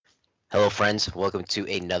Hello, friends. Welcome to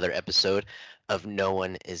another episode of No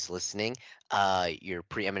One Is Listening, your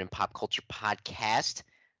preeminent pop culture podcast.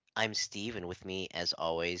 I'm Steve, and with me, as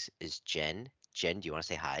always, is Jen. Jen, do you want to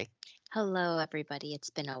say hi? Hello, everybody. It's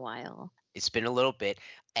been a while. It's been a little bit,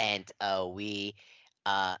 and we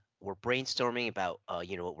were brainstorming about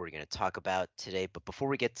what we're going to talk about today. But before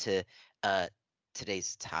we get to uh,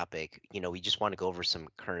 today's topic, we just want to go over some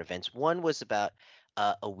current events. One was about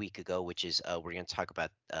a week ago, which is we're going to talk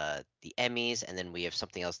about the Emmys, and then we have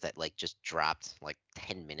something else that like just dropped like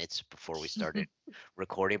 10 minutes before we started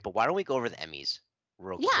recording. But why don't we go over the Emmys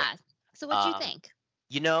real quick? Yeah. So what do you Um, think?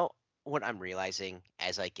 you know what I'm realizing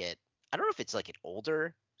as I don't know if it's like an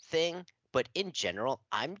older thing, but in general,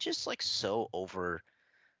 I'm just like so over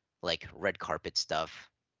like red carpet stuff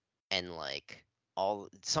and like all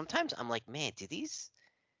sometimes I'm like, man, do these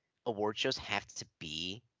award shows have to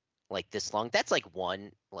be like this long? That's like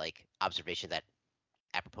one like observation that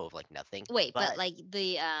apropos of like nothing. Wait, but But like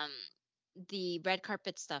the red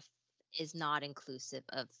carpet stuff is not inclusive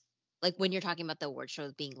of like when you're talking about the award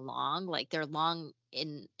shows being long, like they're long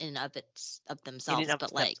in of in and themselves, of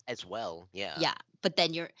but themselves like as well, yeah. yeah, but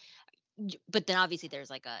then but then obviously there's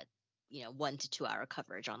like a 1 to 2 hour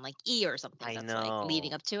coverage on like E or something I that's like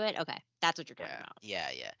leading know. up to it. Okay, that's what you're talking Yeah, about.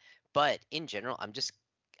 yeah, yeah. But in general,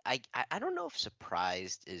 I don't know if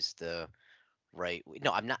surprised is the right.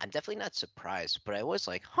 No, I'm not. I'm definitely not surprised, but I was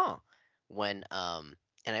like, huh, when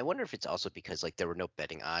and I wonder if it's also because like there were no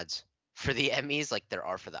betting odds for the Emmys like there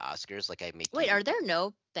are for the Oscars. Like I make Wait, you are there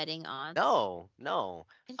no betting odds? no, no.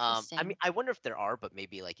 I mean, Interesting. I wonder if there are, but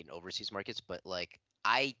maybe like in overseas markets. But like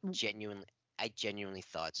I genuinely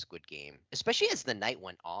thought Squid Game, especially as the night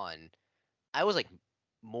went on, I was like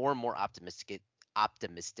more and more optimistic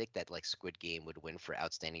that like Squid Game would win for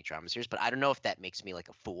outstanding drama series. But I don't know if that makes me like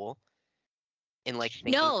a fool in like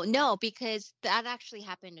thinking No, no, because that actually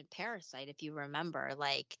happened in Parasite, if you remember.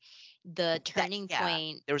 Like the that turning yeah,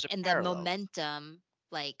 point there was a and the parallel. momentum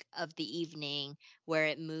like of the evening where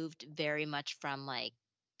it moved very much from like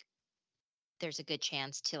there's a good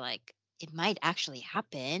chance to like it might actually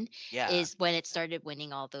happen Yeah, is when it started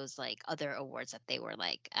winning all those like other awards that they were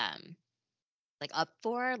like up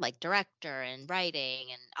for like director and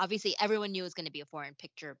writing, and obviously everyone knew it was going to be a foreign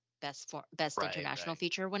picture best right, international right.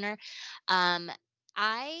 feature winner. um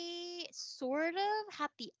I sort of had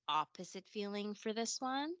the opposite feeling for this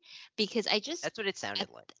one because I just That's what it at, sounded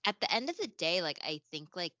like. at the end of the day, like I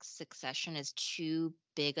think like Succession is too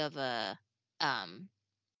big of um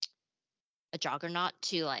a juggernaut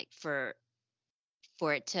to like for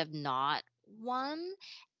it to have not won.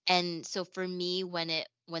 And so for me,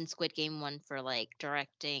 when Squid Game won for like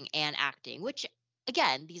directing and acting, which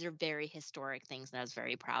again, these are very historic things, and I was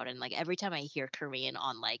very proud. And like every time I hear Korean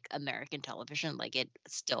on like American television, like it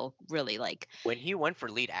still really like When he went for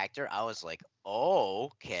lead actor, I was like, oh,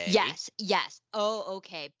 okay. yes, yes. Oh,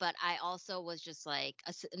 okay. But I also was just like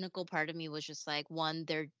a cynical part of me was just like one,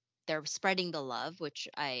 they're spreading the love, which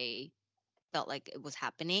I felt like it was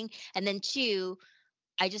happening. And then two,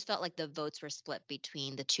 I just felt like the votes were split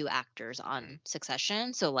between the 2 actors Hmm. on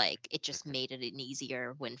Succession, so, like, it just Hmm. made it an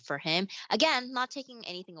easier win for him. Again, not taking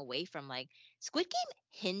anything away from, like, Squid Game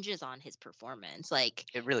hinges on his performance, like,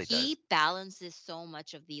 It really does. he balances so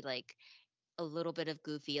much of the, like, a little bit of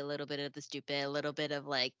goofy, a little bit of the stupid, a little bit of,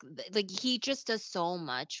 like, he just does so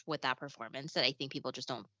much with that performance that I think people just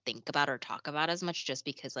don't think about or talk about as much just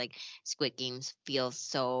because, like, Squid Games feels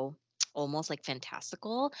so almost, like,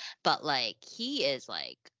 fantastical, but, like, he is,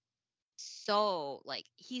 like, so like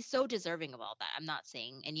he's so deserving of all that. I'm not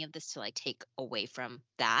saying any of this to like take away from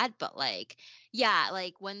that, but like yeah,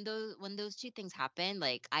 like when those two things happen,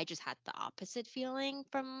 like I just had the opposite feeling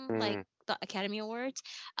from like Mm, the Academy Awards.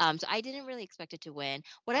 So I didn't really expect it to win.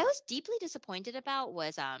 What I was deeply disappointed about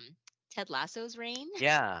was Ted Lasso's reign.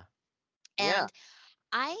 yeah, yeah. And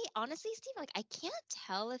I honestly, Steve, like I can't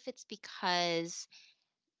tell if it's because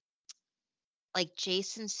like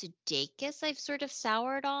Jason Sudeikis, I've sort of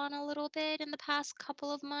soured on a little bit in the past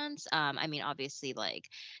couple of months. I mean, obviously, like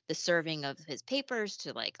the serving of his papers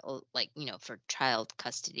to like for child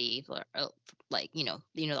custody, like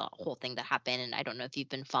the whole thing that happened. And I don't know if you've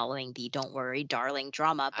been following the "Don't Worry, Darling"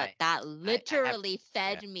 drama, but I, that I have. literally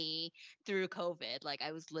Yeah. fed me through COVID. Like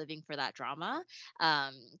I was living for that drama,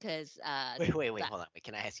 because Wait, wait, wait. that Hold on. Wait,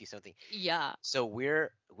 can I ask you something? yeah. So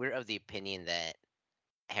we're of the opinion that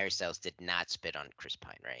Harry Styles did not spit on Chris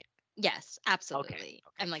Pine, right? Yes, Okay, absolutely.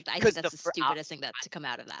 okay. I'm like, I think Because that's the stupidest thing that to come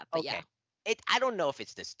out of that. But yeah. okay, I don't know if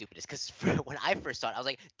it's the stupidest. Because when I first saw it, I was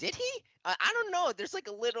like, did he? I don't know. There's like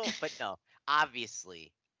a little, but no.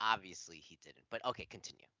 Obviously he didn't. But okay,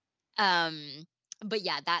 continue. Um, but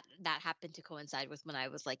yeah, that happened to coincide with when I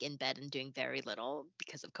was like in bed and doing very little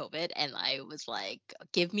because of COVID, and I was like,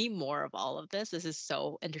 "Give me more of all of this. This is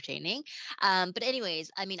so entertaining." But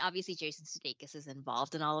anyways, I mean, obviously Jason Sudeikis is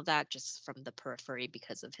involved in all of that just from the periphery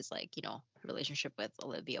because of his like relationship with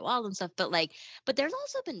Olivia Wilde and stuff. But there's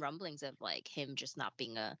also been rumblings of like him just not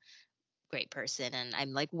being a great person, and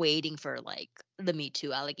I'm like waiting for like the Me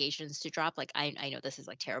Too allegations to drop. Like I know this is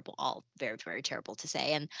like terrible, all very very terrible to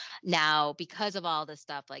say, and now because of all this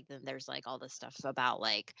stuff, like then there's like all this stuff about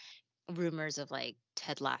like rumors of like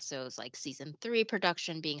Ted Lasso's like season 3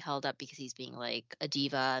 production being held up because he's being like a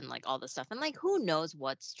diva and like all this stuff, and like who knows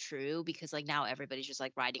what's true, because like now everybody's just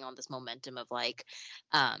like riding on this momentum of like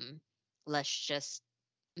um let's just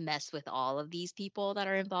mess with all of these people that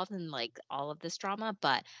are involved in like all of this drama.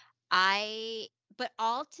 I but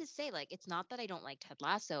all to say, like, it's not that I don't like Ted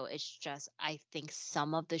Lasso. It's just I think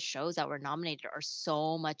some of the shows that were nominated are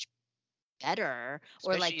so much better,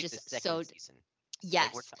 or like especially the just second so. season. Like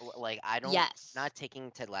Yes, like I don't yes, not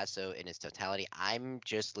taking Ted Lasso in its totality. I'm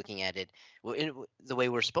just looking at it the way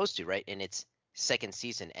we're supposed to, right? In its second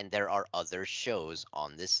season, and there are other shows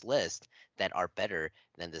on this list that are better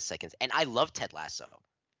than the second. And I love Ted Lasso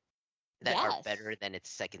that are yes. better than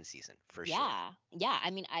its second season for sure. Yeah. Yeah.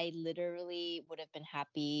 I mean, I literally would have been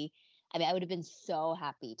happy. I mean, I would have been so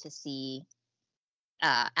happy to see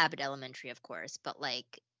Abbott Elementary, of course, but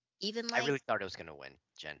like even I like really thought it was gonna win,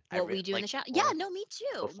 Jen. what we do in Like the shower. Yeah, before no, me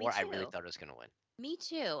too. Me before I really too. thought it was gonna win. Me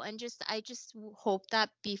too. And just I just hope that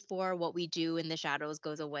before What We Do in the Shadows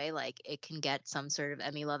goes away, like it can get some sort of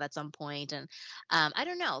Emmy love at some point. And I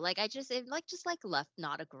don't know, like I just it like just like left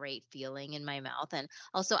not a great feeling in my mouth. And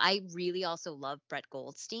also I really also love Brett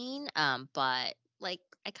Goldstein. But like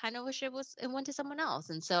I kind of wish it went to someone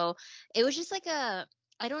else. And so it was just like a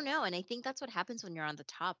I don't know. And I think that's what happens when you're on the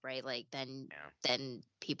top, right? Like Yeah. then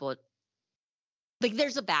people like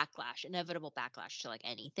there's a backlash, inevitable backlash to like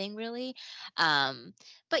anything really. um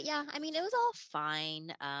but yeah, I mean it was all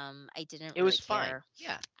fine. I didn't It really was fine. care.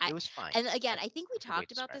 Yeah, I it was fine. And again, That's I think we a good way to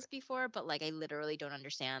talked about describe this it. before, but like I literally don't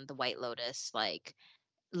understand the White Lotus like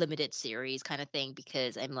limited series kind of thing,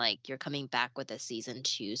 because I'm like, you're coming back with a season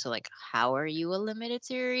 2, so like how are you a limited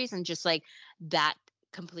series? And just like that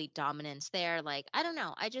complete dominance there, like I don't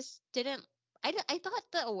know, I just didn't. I thought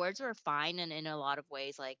the awards were fine, and in a lot of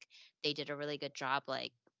ways like they did a really good job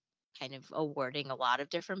like kind of awarding a lot of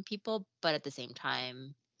different people, but at the same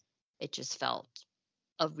time it just felt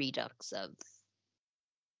a redux of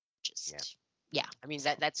Yeah. just yeah. I mean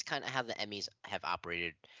So that's kind of how the Emmys have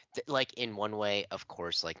operated. Like in one way, of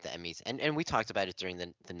course, like the Emmys, and we talked about it during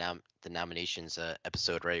the nominations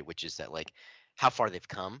episode, right? Which is that like how far they've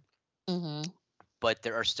come, mhm. but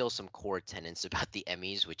there are still some core tenets about the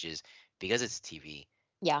Emmys, which is because it's TV,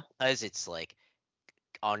 Yeah. because it's like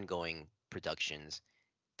ongoing productions.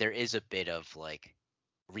 There is a bit of like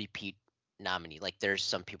repeat nominee. Like there's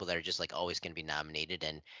some people that are just like always going to be nominated,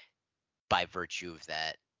 and by virtue of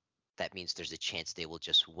that, that means there's a chance they will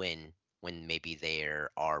just win when maybe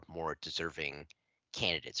there are more deserving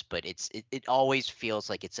candidates. But it always feels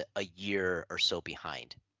like it's a year or so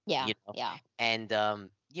behind, Yeah. you know? Yeah. And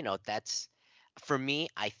that's for me,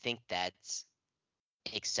 I think that's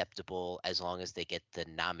acceptable as long as they get the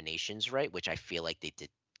nominations right, which I feel like they did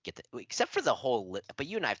get except for the whole but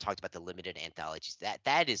you and I have talked about the limited anthologies.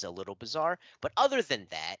 That is a little bizarre, but other than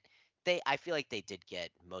that, they I feel like they did get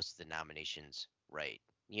most of the nominations right.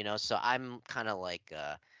 So I'm kind of like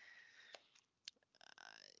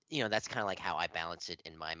that's kind of like how I balance it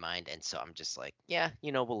in my mind, and so I'm just like, yeah,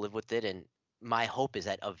 we'll live with it, and my hope is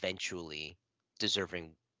that eventually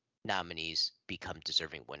deserving nominees become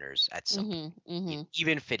deserving winners at some point. Mhm. Mhm.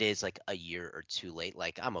 Even if it is like a year or two late,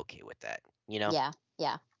 like I'm okay with that, you know? Yeah.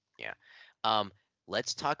 Yeah. Yeah. Um,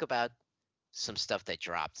 let's talk about some stuff that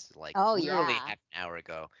dropped like Oh literally yeah. half an hour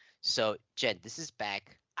ago. So, Jen, this is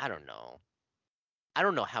back, I don't know. I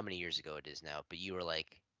don't know how many years ago it is now, but you were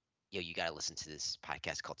like, yo, you gotta listen to this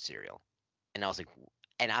podcast called Serial. And I was like,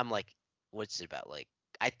 and I'm like, what's it about? Like,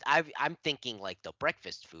 I'm thinking like the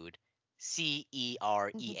breakfast food,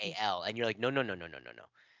 Cereal, and you're like, no, no, no, no, no, no, no.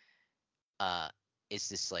 Uh, is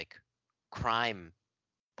this like crime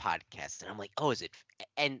podcast? And I'm like, oh, is it?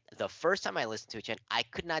 And the first time I listened to it, Jen, I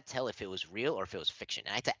could not tell if it was real or if it was fiction.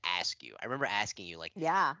 And I had to ask you. I remember asking you, like,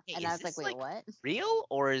 Yeah. hey, And I is was like, this wait, like what? real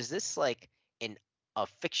or is this like an a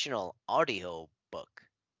fictional audio book?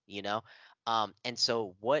 You know? And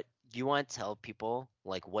so what you want to tell people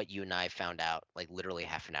like what you and I found out like literally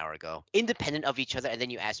half an hour ago, independent of each other, and then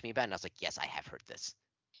you asked me about it, and I was like, yes, I have heard this.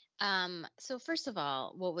 So first of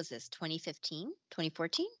all, what was this? 2015?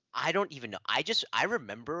 2014? I don't even know. I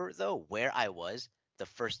remember though where I was the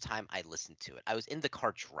first time I listened to it. I was in the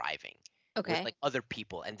car driving with Okay. like other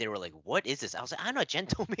people, and they were like, "What is this?" I was like, "I don't know." Jen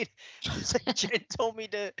told me. I was like, Jen told me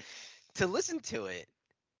to listen to it.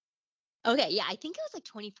 Okay, yeah, I think it was like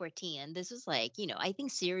 2014. And this was like, I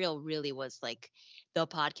think Serial really was like the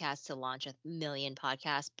podcast to launch a million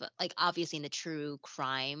podcasts, but like obviously in the true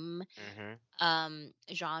crime Mm-hmm.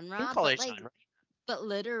 You can genre, call but it like genre. but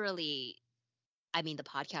literally, I mean, the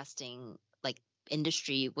podcasting like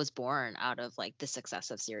industry was born out of like the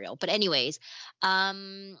success of Serial. But anyways,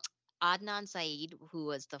 um Adnan Saeed, who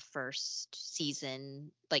was the first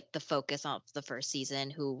season, like the focus of the first season,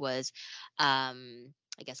 who was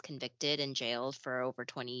I guess convicted and jailed for over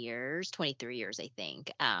 20 years, 23 years, I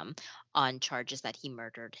think, on charges that he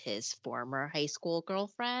murdered his former high school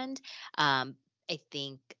girlfriend. I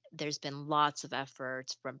think there's been lots of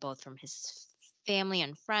efforts from both from his family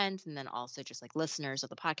and friends, and then also just like listeners of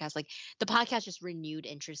the podcast. Like the podcast just renewed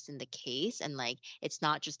interest in the case, and like it's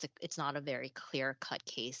not a very clear cut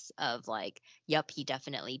case of like, yep, he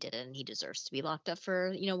definitely did it and he deserves to be locked up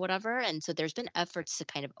for whatever. And so there's been efforts to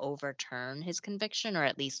kind of overturn his conviction, or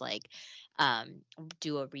at least like um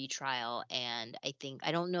do a retrial. And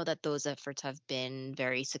I don't know that those efforts have been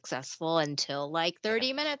very successful until like Yeah,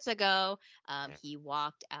 30 minutes ago. yeah. He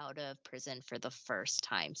walked out of prison for the first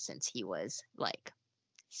time since he was like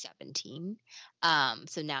 17.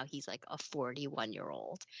 So now he's like a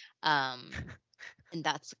 41-year-old. And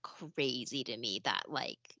that's crazy to me that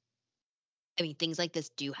like, I mean, things like this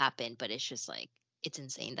do happen, but it's just like, it's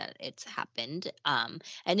insane that it's happened. And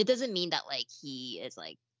it doesn't mean that like he is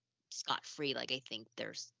like scot free. Like, I think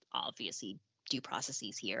there's obviously due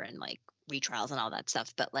processes here and like retrials and all that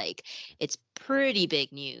stuff, but like it's pretty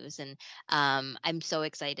big news. And I'm so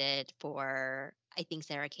excited for, I think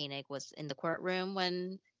Sarah Koenig was in the courtroom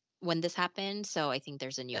when this happened. So I think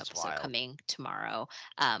there's a new That's episode wild. coming tomorrow,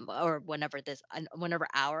 or whenever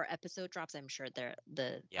our episode drops. I'm sure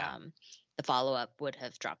Yeah, the follow up would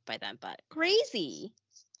have dropped by then. But crazy.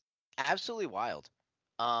 absolutely wild.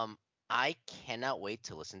 Um, I cannot wait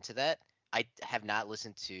to listen to that. I have not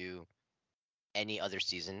listened to any other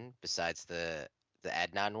season besides the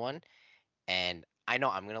Adnan one, and I know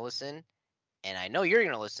I'm gonna listen, and I know you're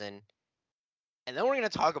gonna listen, and then we're gonna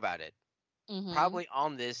talk about it Mm-hmm. probably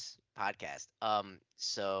on this podcast.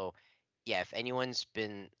 So yeah, if anyone's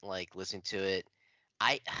been like listening to it,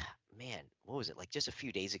 I man, what was it like? Just a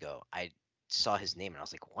few days ago, I saw his name and I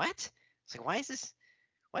was like, what? It's like, why is this?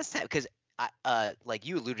 What's that? Because I like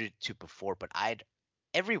you alluded to before, but I'd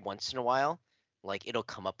every once in a while, like it'll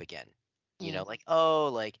come up again. You know, Mm. like, oh,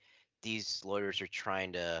 like these lawyers are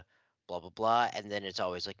trying to blah blah blah, and then it's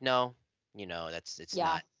always like, no, that's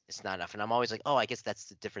Yeah. it's not enough. And I'm always like, oh, I guess that's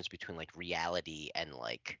the difference between like reality and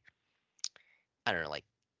like I don't know, like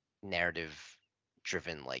narrative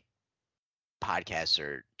driven like podcasts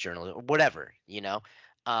or journalism or whatever.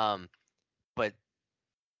 Um, but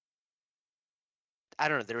I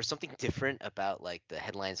don't know, there was something different about like the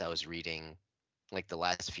headlines I was reading like the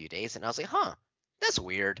last few days, and I was like, huh, that's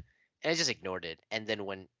weird, and I just ignored it. And then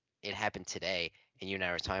when it happened today, and you and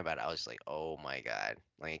I were talking about it, I was like, oh my god,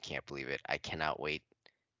 like I can't believe it. I cannot wait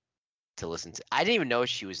to listen to. I didn't even know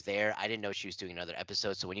she was there. I didn't know she was doing another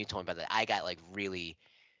episode. So when you told me about that, I got like really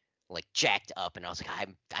like jacked up, and I was like,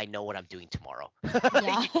 I know what I'm doing tomorrow.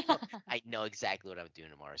 Yeah. You I know exactly what I'm doing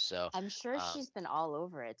tomorrow. So, I'm sure um, she's been all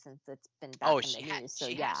over it since it's been back oh, in the news. So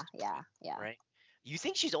she yeah, has to yeah, be yeah. right. You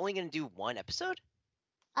think she's only gonna do one episode?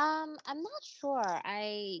 I'm not sure.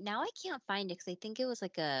 I can't find it because I think it was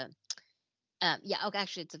like a yeah, okay,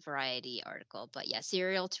 actually it's a Variety article, but yeah,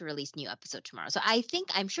 Serial to release new episode tomorrow. So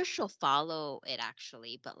I'm sure she'll follow it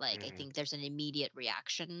actually, but like I Hmm. think there's an immediate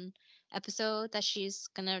reaction episode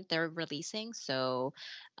that they're releasing. So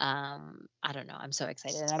I don't know. I'm so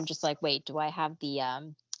excited. And I'm just like, wait, do I have the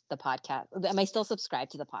podcast? Am I still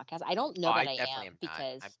subscribed to the podcast? I don't Oh, know I that I definitely am am not.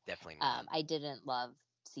 I'm because definitely not. I didn't love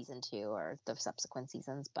season 2 or the subsequent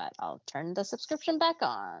seasons, but I'll turn the subscription back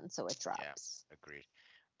on so it Yeah, drops. agreed.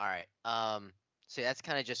 All right. So that's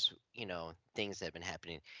kind of just things that have been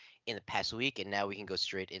happening in the past week, and now we can go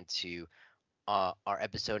straight into our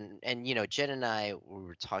episode. And Jen and I we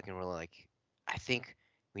were talking. We're like, I think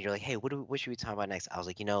we were like, hey, what should we talk about next? I was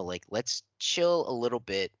like, like let's chill a little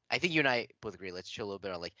bit. I think you and I both agree. Let's chill a little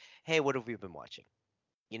bit on like, hey, what have we been watching?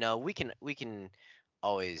 We can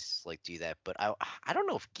always like do that, but I don't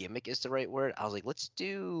know if gimmick is the right word. I was like, let's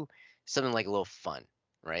do something like a little fun,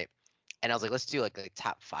 right? And I was like, let's do like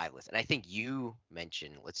top five list. And I think you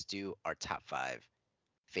mentioned let's do our top five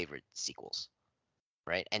favorite sequels,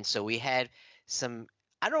 right? And so we had some,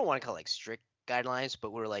 I don't want to call it like strict guidelines,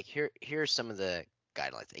 but we're like, here are some of the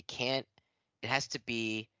guidelines. It has to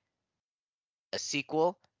be a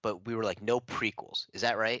sequel, but we were like no prequels. Is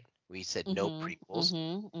that right? We said no Mhm. prequels.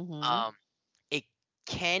 Mhm. Mhm. Um, it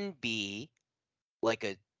can be like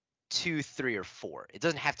a 2, 3, or 4. It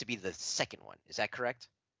doesn't have to be the second one. Is that correct?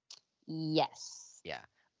 Yes. Yeah.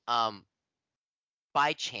 Um,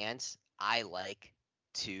 by chance, I like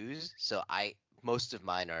twos, so I most of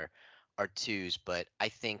mine are twos, but I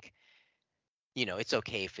think it's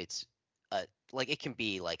okay if it's like it can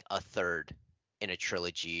be like a third in a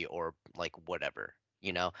trilogy or like whatever,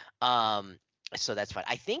 you know. Um, so that's fine.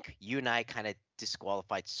 I think you and I kind of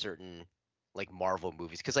disqualified certain like Marvel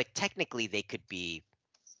movies because like technically they could be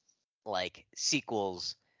like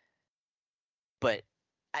sequels, but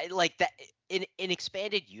I like that in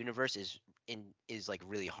expanded universe is like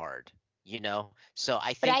really hard, you know. So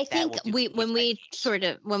I But think I that think we'll do we case when by we case. sort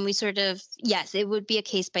of when we sort of yes, it would be a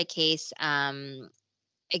case by case.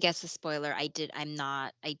 I guess a spoiler. I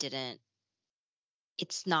didn't.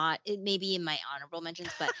 It's not. It may be in my honorable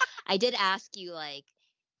mentions, but I did ask you like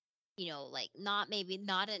like not maybe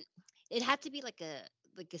not an. It had to be like a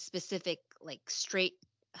specific like straight.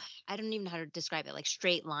 I don't even know how to describe it. Like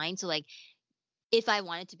straight line. So like if I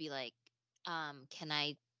wanted to be like, can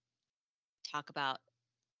I talk about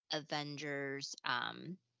Avengers?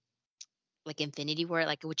 Like Infinity War,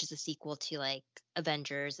 like which is a sequel to like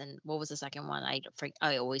Avengers, and what was the second one?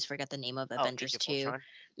 I always forget the name of Oh, Age Avengers of 2. Ultron.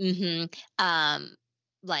 Mhm.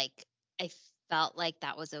 Like I felt like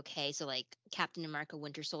that was okay. So like Captain America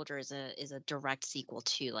Winter Soldier is a direct sequel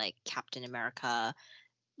to like Captain America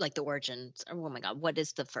like the origins. Oh my god, The what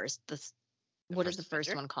is first the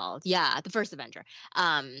first Avenger. one called? Yeah, the first Avenger.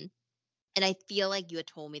 And I feel like you had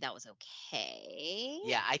told me that was okay.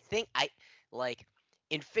 Yeah, I think I like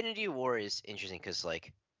Infinity War is interesting because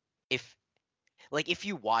if if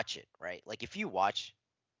you watch it, right? Like if you watch,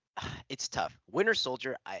 it's tough. Winter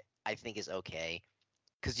Soldier, I think is okay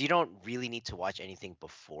because you don't really need to watch anything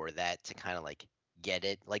before that to kind of like get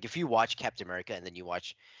it. Like if you watch Captain America and then you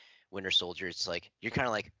watch Winter Soldier, it's like you're kind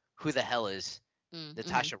of like, who the hell is Mm-hmm.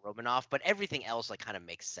 Natasha Romanoff? But everything else like kind of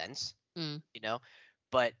makes sense, Mm. you know.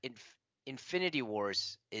 But Infinity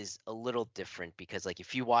Wars is a little different because like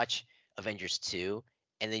if you watch Avengers 2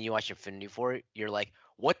 and then you watch Infinity War, you're like,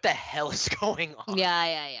 what the hell is going on? Yeah,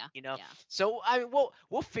 yeah, yeah. You know? Yeah. So I mean,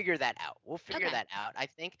 we'll figure that out. We'll figure Okay. that out, I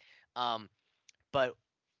think. Um, but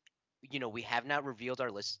we have not revealed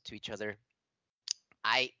our list to each other.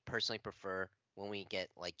 I personally prefer when we get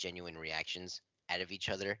like genuine reactions out of each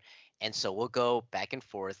other. And so we'll go back and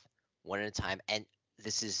forth one at a time. And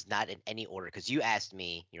this is not in any order because you asked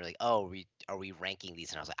me, you're like, oh, are we ranking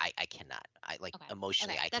these? And I was like, I cannot. I like Okay.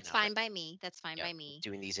 emotionally, Okay. I That's cannot fine rank. by me. That's fine Yeah, by we're me.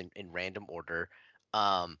 doing these in random order.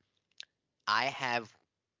 Um, I have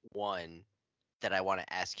one that I want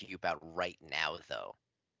to ask you about right now, though,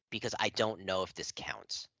 because I don't know if this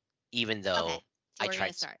counts, even Okay. though So I we're gonna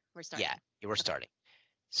tried. start. We're Yeah, starting. we're Okay. starting.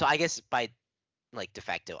 So I guess by like de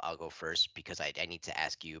facto, I'll go first because I need to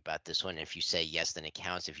ask you about this one. If you say yes, then it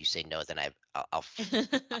counts. If you say no, then I'll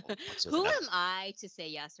put something Who up. am I to say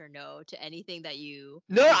yes or no to anything that you,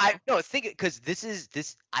 No, you I know? no think because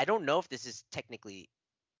this. I don't know if this is technically.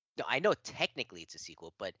 No, I know technically it's a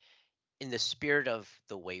sequel, but in the spirit of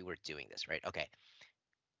the way we're doing this, right? Okay,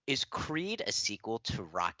 is Creed a sequel to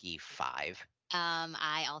Rocky 5?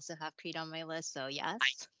 I also have Creed on my list, so I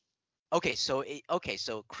yes.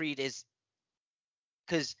 so Creed is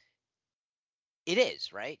because it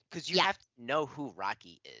is right because you Yeah. have to know who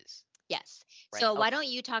Rocky is, Yes. right? So why Okay, don't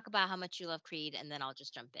you talk about how much you love Creed and then I'll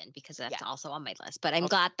just jump in because that's yeah, also on my list. But I'm okay,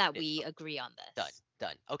 glad that it is. we Okay, agree on done, this.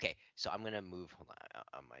 done. Okay, so I'm gonna move. Hold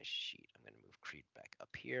on my sheet. I'm gonna move Creed back up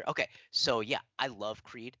here. Okay, so yeah, I love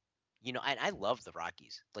Creed. And I love the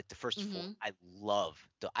Rockies, like the first four. Mm-hmm. I love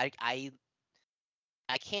the.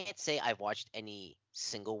 I can't say I've watched any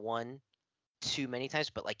single one too many times,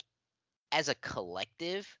 but like as a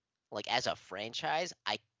collective, like as a franchise,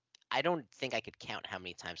 I don't think I could count how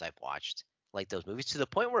many times I've watched like those movies to the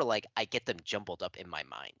point where like I get them jumbled up in my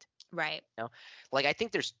mind. Right. You know? Like I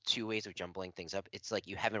think there's two ways of jumbling things up. It's like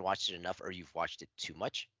you haven't watched it enough or you've watched it too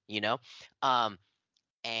much, you know? Um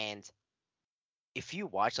and if you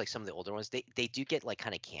watch like some of the older ones, they do get like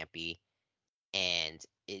kind of campy and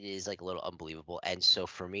it is like a little unbelievable. And so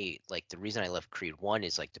for me, like the reason I love Creed 1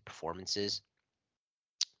 is like the performances,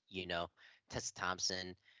 you know, Tessa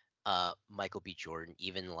Thompson, Michael B. Jordan,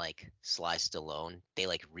 even like Sly Stallone, they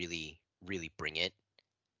like really, really bring it.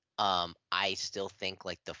 I still think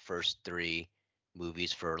like the first three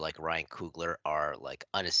movies for like Ryan Coogler are like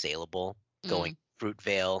unassailable. Going Mm.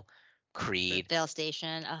 Fruitvale, Creed, Fruitvale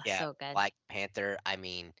Station. Oh, yeah, so good. Black Panther. I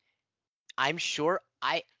mean, I'm sure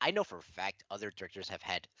I know for a fact other directors have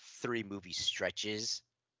had 3 movie stretches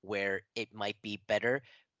where it might be better,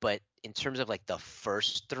 but in terms of like the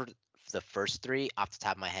first three off the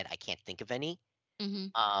top of my head, I can't think of any. Mm-hmm.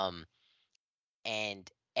 Um, and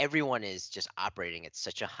everyone is just operating at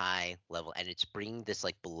such a high level, and it's bringing this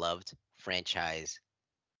like beloved franchise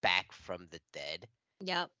back from the dead.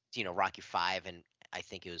 Yep. Rocky Five, and I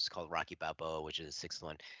think it was called Rocky Balboa, which is the sixth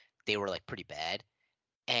one. They were like pretty bad,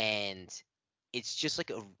 and it's just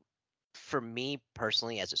like for me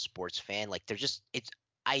personally as a sports fan, like they're just it's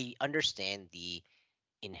I understand the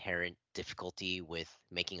inherent difficulty with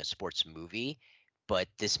making a sports movie, but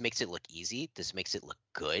this makes it look easy. This makes it look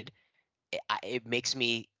good. It makes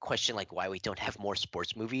me question like why we don't have more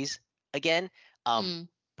sports movies again. Um, Mm.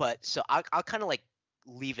 but so I'll kind of like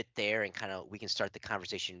leave it there and kind of we can start the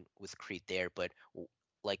conversation with Creed there. But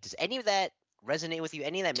like, does any of that resonate with you?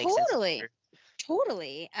 Any of that make sense? Totally.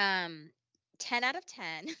 Totally. 10 out of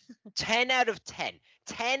 10. 10 out of 10.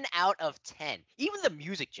 10 out of 10. Even the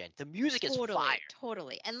music, Jen. The music is fire.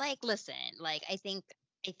 Totally. And like, listen, like I think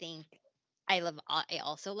I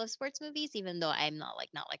also love sports movies, even though I'm not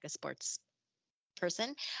like a sports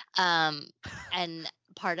person. Um, and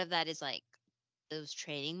part of that is like those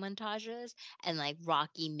training montages, and like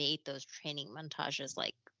Rocky made those training montages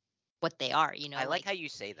like what they are, I like like how you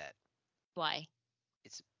say that. why?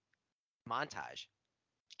 It's montage.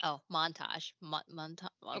 Oh, montage.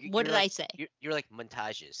 Montage. What You're did like I say? you're like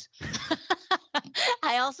montages.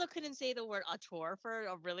 I also couldn't say the word auteur for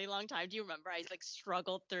a really long time. Do you remember? I like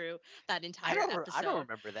struggled through that entire I don't episode.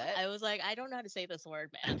 remember that. I was like, I don't know how to say this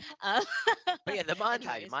word, man. But yeah, the Anyways,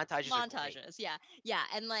 montages are great. montages. Yeah, yeah,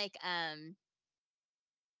 and like, I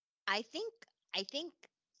think, I think.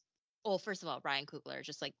 Well, first of all, Ryan Coogler,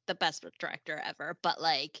 just like the best director ever. But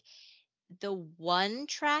like the one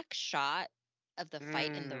track shot of the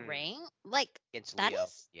fight in the Mm, ring, like against that Leo.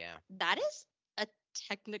 is Yeah. that is a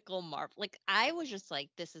technical marvel. Like I was just like,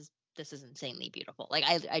 this is insanely beautiful. Like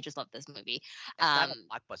I just love this movie. That's not a Um,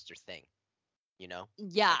 blockbuster thing, you know? Like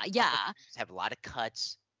yeah, blockbuster yeah, movies have a lot of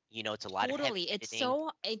cuts, it's a lot of heavy totally. editing.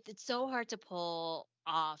 It's so hard to pull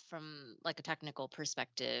off from like a technical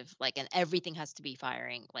perspective. Like, and everything has to be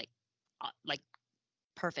firing like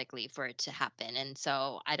perfectly for it to happen. And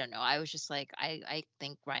so I don't know. I was just like, I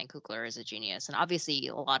think Ryan Coogler is a genius, and obviously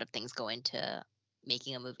a lot of things go into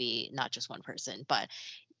making a movie, not just one person, but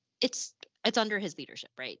it's it's under his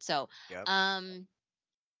leadership, right? So Yep. um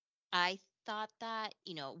I thought that,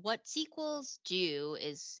 what sequels do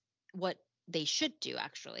is what they should do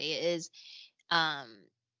actually is um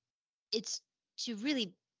it's to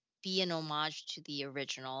really be an homage to the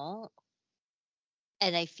original.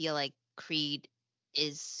 And I feel like Creed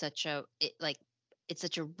is such a it like it's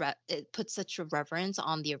such a it puts such a reverence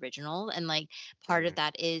on the original, and like part of Mhm.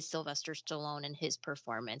 that is Sylvester Stallone and his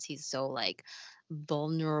performance. He's so like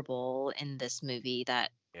vulnerable in this movie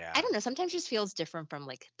that I Yeah. don't know, sometimes just feels different from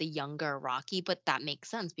like the younger Rocky, but that makes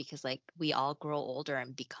sense because like we all grow older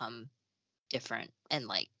and become different, and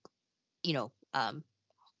like, you know, um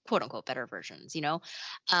quote unquote better versions,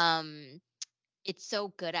 Um it's so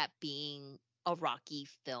good at being a Rocky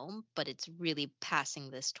film, but it's really passing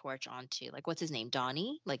this torch onto, like, what's his name?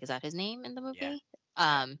 Donnie? Like, is that his name in the Yeah. movie?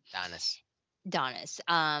 Yeah. Um, Adonis. Donis.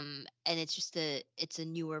 And it's a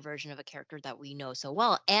newer version of a character that we know so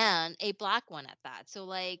well, and a black one at that. So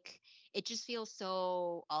like it just feels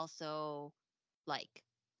so also like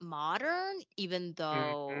modern, even Mhm.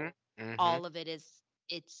 though Mhm. all of it is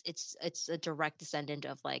it's a direct descendant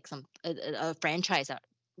of like a franchise that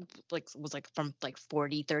like was like from like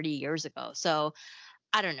 40, 30 years ago. So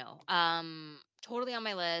I don't know. Totally on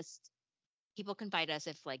my list. People can fight us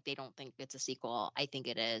if like they don't think it's a sequel. I think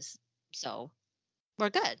it is. So we're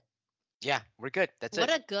good. Yeah, we're good. That's What it.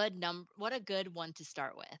 a good what a good one to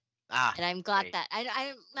start with. Ah, And I'm glad great. that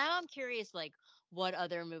I now I'm curious like what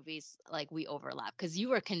other movies like we overlap, because you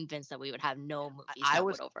were convinced that we would have no movies I that would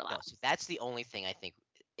was no, overlap. so that's the only thing I think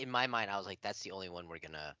in my mind. I was like, that's the only one we're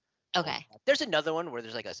gonna Okay. overlap. There's another one where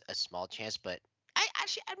there's like a small chance, but I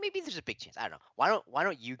actually maybe there's a big chance. I don't know. Why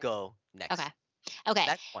don't you go Okay. next? Okay.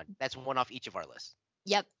 That's one. That's one off each of our lists.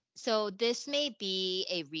 Yep. So this may be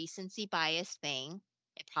a recency bias thing.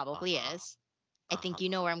 It Uh probably huh. is. I Uh huh. think you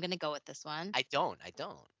know where I'm going to go with this one. I don't. I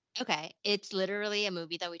don't. Okay. It's literally a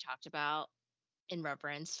movie that we talked about in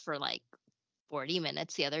reverence for like 40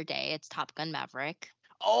 minutes the other day. It's Top Gun Maverick.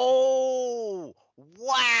 Oh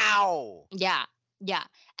wow! Yeah. Yeah.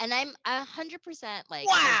 And I'm 100%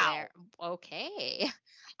 like aware. Wow! Okay.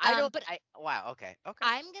 I don't. But I wow. Okay. Okay.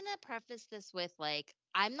 I'm going to preface this with like,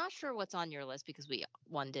 I'm not sure what's on your list because we,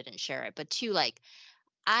 one, didn't share it, but two, like,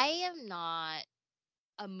 I am not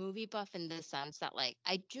a movie buff in the sense that like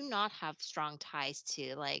I do not have strong ties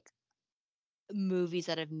to like movies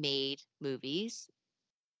that have made movies.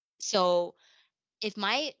 So if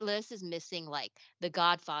my list is missing like The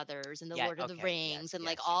Godfathers and The Yeah. Lord of the Okay. Rings Yes. and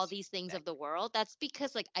like Yes. all Yes. Yes. these things of the Exactly. world, that's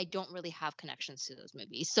because like I don't really have connections to those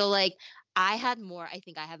movies. So like I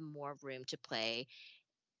think I have more room to play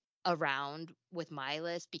around with my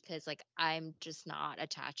list because like I'm just not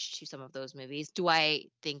attached to some of those movies. Do I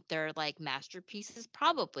think they're like masterpieces?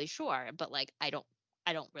 Probably, sure, but like I don't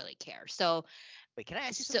really care. So Wait, can I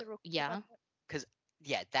ask you so something real quick about yeah. that? Because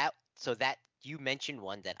yeah, that you mentioned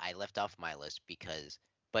one that I left off my list because,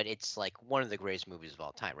 but it's like one of the greatest movies of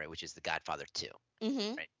all time, right? Which is The Godfather 2,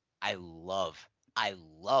 Mhm. right? I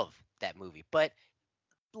love that movie, but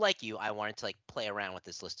like you, I wanted to like play around with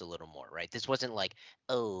this list a little more, right? This wasn't like,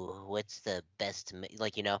 oh, what's the best,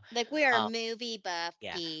 like Like we are um, movie buff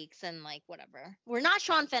yeah, geeks and like whatever. We're not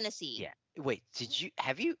Sean Fennessy. yeah. Wait,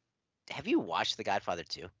 have you watched The Godfather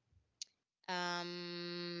 2?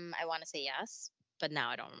 I want to say yes, but now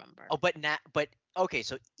I don't remember. Oh, but okay,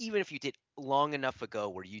 so even if you did long enough ago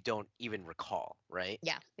where you don't even recall, right?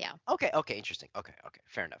 Yeah, yeah. Okay, okay, interesting. Okay, okay,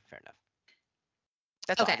 fair enough, fair enough.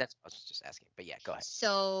 That's all. Okay. That's I was just asking. But yeah, go ahead.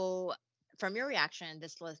 So from your reaction,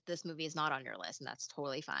 this movie is not on your list, and that's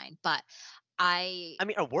totally fine. But I I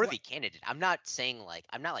mean, a what worthy candidate. I'm not saying like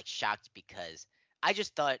I'm not like shocked because I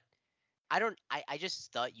just thought I don't I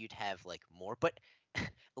just thought you'd have like more, but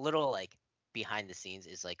a little like behind the scenes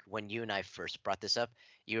is like when you and I first brought this up,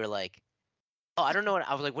 you were like, "Oh, I don't know what."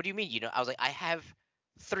 I was like, "What do you mean?" I was like, "I have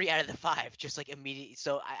 3 out of the 5 just like immediately."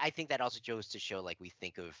 So I think that also goes to show like we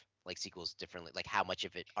think of like sequels differently, like how much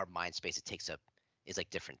of it our mind space it takes up is like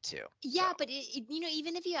different too. So, Yeah, but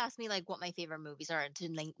even if you ask me like what my favorite movies are to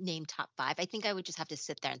name top five, I think I would just have to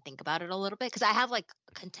sit there and think about it a little bit because I have like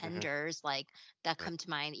mhm, contenders like that right. come to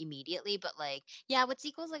mind immediately. But like, yeah, with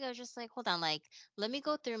sequels, like I was just like, hold on, like let me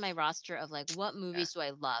go through my roster of like what Yeah. movies do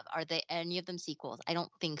I love? Are they any of them sequels? I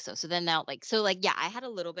don't think so. So then now yeah, I had a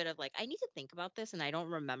little bit of like I need to think about this, and I don't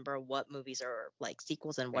remember what movies are like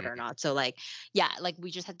sequels and what are Mhm, not. So like, yeah, like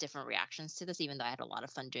we just had different reactions to this, even though I had a lot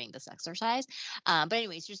of fun doing this exercise. But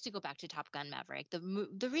anyways, just to go back to Top Gun Maverick,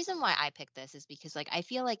 the reason why I picked this is because like I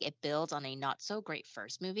feel like it builds on a not so great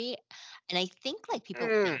first movie, and I think like people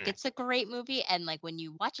think mm. it's a great movie, and like when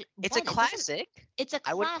you watch it, It's a one, it doesn't. classic. It's a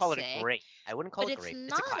I wouldn't call it a classic, great. I wouldn't call but it great.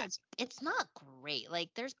 It's a classic. it's not great. Like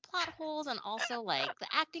there's plot holes, and also like the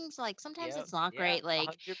acting's like sometimes Yep. it's not Yeah. great.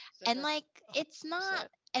 Like and 100%. like it's not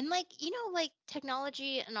 100%. and like like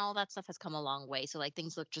technology and all that stuff has come a long way, so like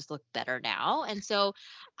things look better now, and so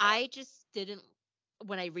Yeah. I just didn't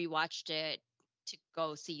when I rewatched it to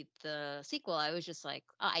go see the sequel, I was just like,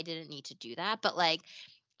 oh, I didn't need to do that. But like,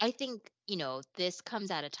 I think,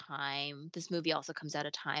 this movie also comes at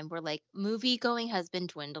a time where like movie going has been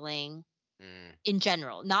dwindling Mm. in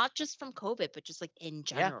general, not just from COVID, but just like in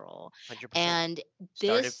Yeah. general. 100%. And Started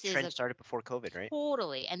this is trend a started before COVID, right?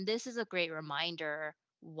 and this is a great reminder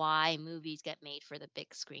why movies get made for the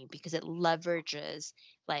big screen because it leverages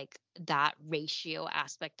like that ratio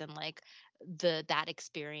aspect and like the that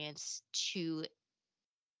experience to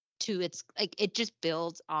its like it just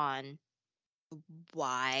builds on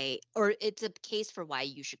why or it's a case for why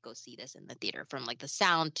you should go see this in the theater, from like the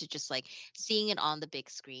sound to just like seeing it on the big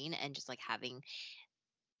screen and just like having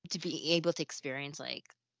to be able to experience like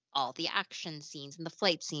all the action scenes and the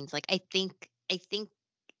flight scenes. Like I think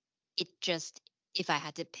it just if I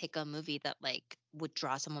had to pick a movie that like would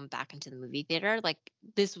draw someone back into the movie theater, like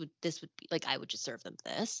this would be like I would just serve them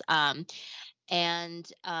this. I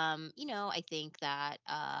think that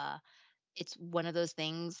it's one of those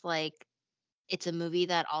things like it's a movie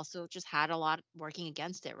that also just had a lot working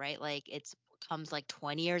against it, right? Like it's comes like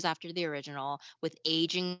 20 years after the original with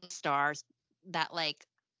aging stars that like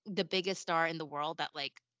the biggest star in the world that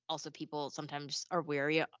like also people sometimes are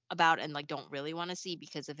weary about and like don't really want to see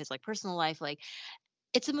because of his like personal life. Like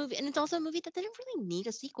it's a movie, and it's also a movie that didn't really need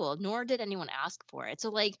a sequel, nor did anyone ask for it. So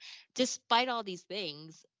like despite all these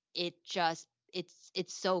things, it just it's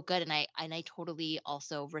so good, and I totally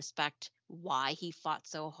also respect why he fought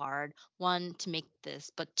so hard. One, to make this,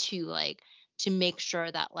 but two, like to make sure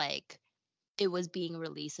that like it was being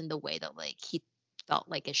released in the way that like he felt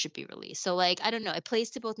like it should be released. So like I don't know, it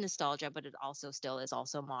plays to both nostalgia, but it also still is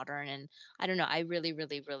also modern. And I don't know, I really,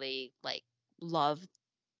 really, really like loved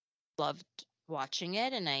loved watching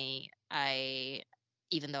it, and I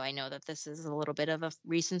even though I know that this is a little bit of a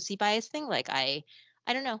recency bias thing, like I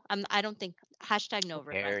don't know. I don't think hashtag no Who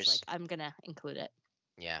regrets. Like cares? I'm gonna include it.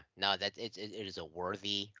 Yeah. No, that it is a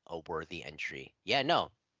worthy entry. Yeah,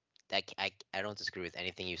 no. I don't disagree with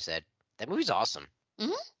anything you said. That movie's awesome.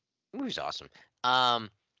 Hmm. The movie's awesome. Um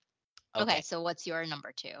Okay, okay. so what's your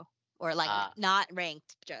number two? or like Uh, not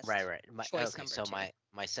ranked, right, just right. choice Okay, number so 2?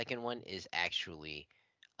 my second one is actually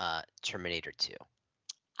Terminator 2.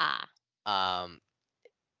 Ah, Um,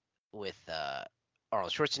 with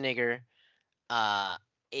Arnold Schwarzenegger. Uh,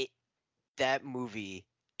 it that movie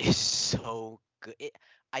is so good.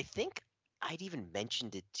 I think I'd even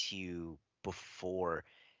mentioned it to you before.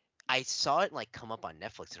 I saw it like come up on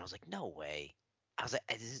Netflix, and I was like, no way. I was like,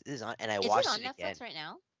 this is on, and I is it watched on it again. Netflix right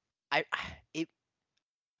now I it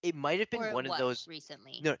it might have been or one of what those.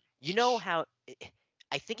 recently? No, you know how.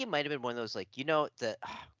 I think it might have been one of those like the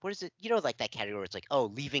what is it? Like that category where it's like, oh,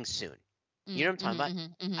 leaving soon. You know what I'm talking about?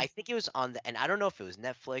 Mm-hmm. I think it was on the, and I don't know if it was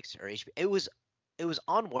Netflix or HBO. It was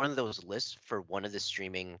on one of those lists for one of the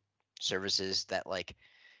streaming services that like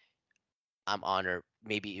I'm on, or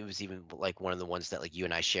maybe it was even like one of the ones that like you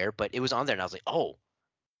and I share. But it was on there, and I was like, oh,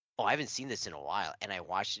 I haven't seen this in a while, and I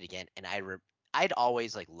watched it again, and I'd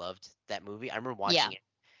always like loved that movie. I remember Yeah. watching it.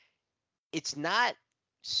 It's not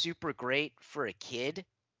super great for a kid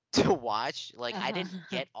to watch. Like I didn't Uh-huh.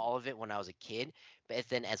 get all of it when I was a kid, but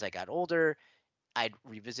then as I got older, I'd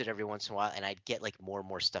revisit every once in a while, and I'd get like more and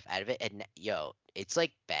more stuff out of it. And yo, it's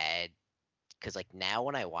like bad because like now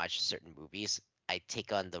when I watch certain movies, I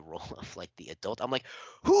take on the role of like the adult. I'm like,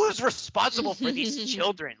 who is responsible for these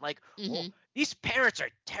children? Like, oh, Hmm. these parents are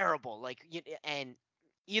terrible. Like, and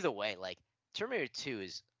either way, like Terminator 2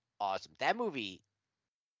 is awesome. That movie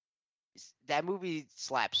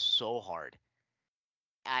slaps so hard,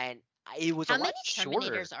 and it was a How many lot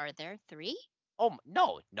shorter. Terminators are there? 3? Oh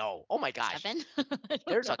no, no! Oh my gosh, 7? I don't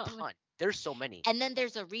there's know a ton. There's so many. And then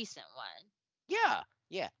there's a recent one. Yeah,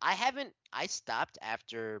 yeah. I haven't. I stopped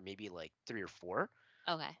after maybe like three or four.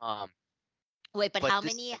 Okay. Um, Wait, but but how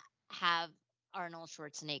this many have Arnold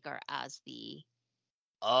Schwarzenegger as the?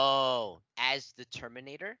 as the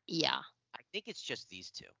Terminator, Yeah. I think it's just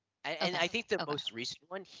these two. And Okay. I think the Okay. most recent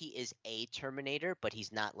one, he is a Terminator, but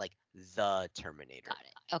he's not like the Terminator. Got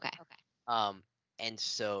it. Okay. Um, and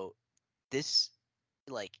so this,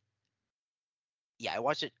 like, yeah, I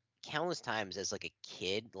watched it countless times as like a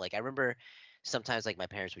kid. Like I remember sometimes like my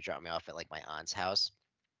parents would drop me off at like my aunt's house,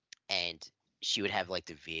 and she would have like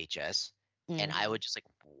the VHS, and I Mm. would just like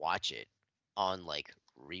watch it on like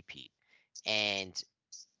repeat. And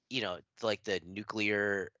like the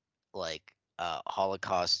nuclear like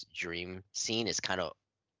Holocaust dream scene is kind of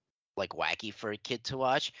like wacky for a kid to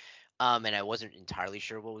watch. And I wasn't entirely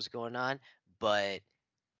sure what was going on, but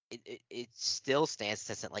it still stands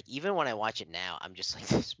test. Like even when I watch it now, I'm just like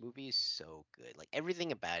this movie is so good. Like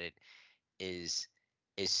everything about it is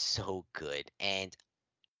is so good. And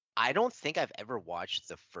I don't think I've ever watched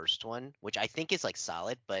the first one, which I think is like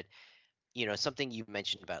solid, but something you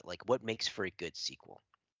mentioned about like what makes for a good sequel.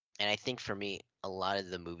 And I think for me, a lot of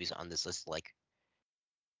the movies on this list, like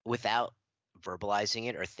without verbalizing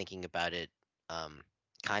it or thinking about it um,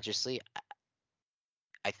 consciously,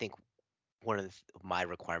 I think one of my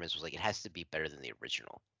requirements was like it has to be better than the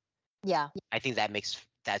original. Yeah. I think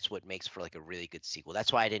that's what makes for like a really good sequel.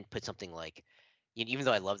 That's why I didn't put something like, even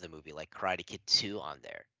though I love the movie, like Karate Kid 2 on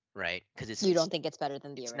there, right? Because it's You it's don't think it's better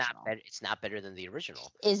than the it's not original? better. It's not better than the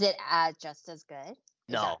original. Is it just as good?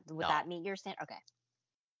 No, Would no. that meet your standard? Okay.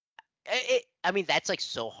 I mean, that's like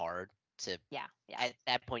so hard to. Yeah. Yeah. At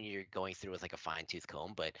that point, you're going through with like a fine tooth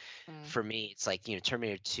comb. But Mm. for me, it's like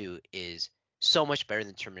Terminator 2 is so much better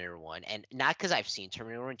than Terminator 1, and not because I've seen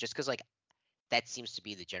Terminator 1, just because like that seems to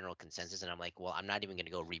be the general consensus, and I'm like, well, I'm not even gonna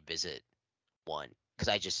go revisit 1 because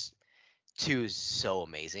I just 2 is so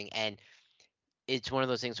amazing, and it's one of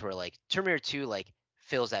those things where like Terminator 2 like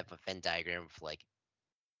fills that Venn diagram of like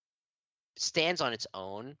stands on its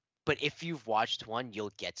own, but if you've watched 1,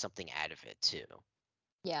 you'll get something out of it too.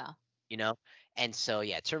 Yeah. you know and so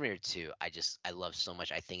yeah, Terminator 2, I love so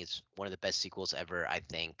much. I think it's one of the best sequels ever. I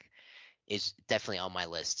think is definitely on my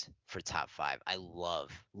list for top 5. I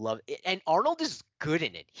love it. And Arnold is good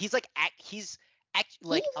in it. He's like he's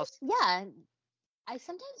He like was, yeah. I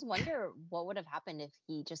sometimes wonder what would have happened if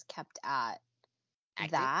he just kept at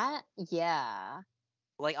acting. that. Yeah.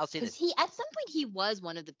 Like I'll say Because this. he, at some point, he was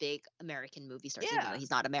one of the big American movie stars, even though Yeah,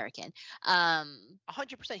 he's not American. Um,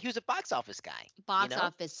 100%. He was a box office guy, Box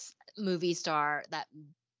office movie star that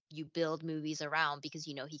you build movies around because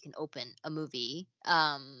you know he can open a movie.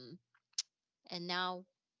 And now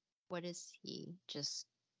what is he? Just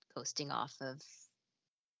coasting off of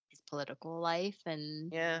his political life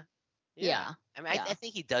and Yeah, yeah. yeah, I mean, I, yeah, I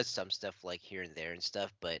think he does some stuff like here and there and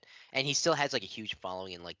stuff, and he still has like a huge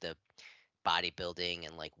following in like the bodybuilding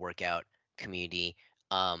and like workout community.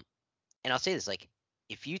 Um, and I'll say this, like,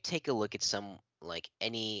 if you take a look at some like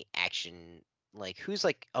any action, like who's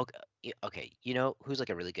like okay, who's like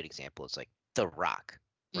a really good example? It's like The Rock,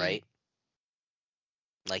 mm, right?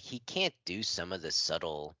 Like he can't do some of the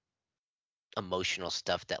subtle emotional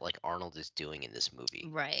stuff that like Arnold is doing in this movie.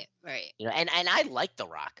 Right, right. And I like The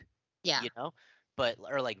Rock, Yeah. you know, but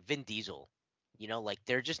or like Vin Diesel, like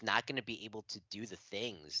they're just not going to be able to do the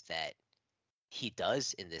things that he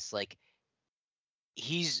does in this. Like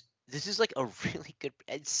this is like a really good.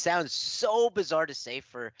 It sounds so bizarre to say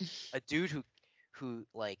for a dude who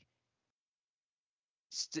like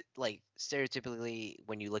like stereotypically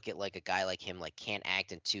when you look at like a guy like him like can't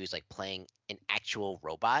act and two is like playing an actual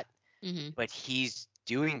robot, Hmm. but he's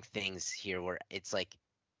doing things here where it's like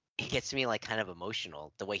it gets me like kind of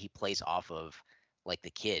emotional the way he plays off of like the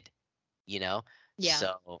kid, you know? Yeah.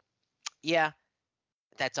 So yeah,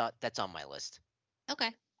 that's on my list.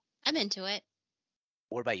 Okay. I'm into it.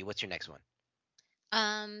 What about you? What's your next one?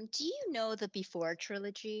 Do you know the Before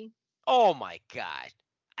trilogy? Oh my god.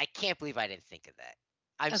 I can't believe I didn't think of that.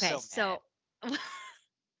 I'm Okay, so mad. so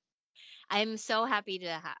I'm so happy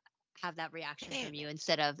to have that reaction from Damn you it.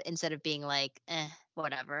 instead of being like,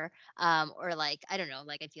 whatever. Or like, I don't know,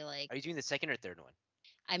 like I feel like Are you doing the second or third one?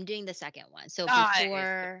 I'm doing the second one. So Ah, it's the before,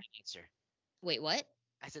 right answer. wait, what?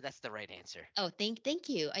 I said that's the right answer. Oh, thank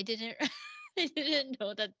you. I didn't I didn't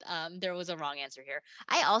know that there was a wrong answer here.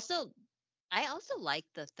 I also like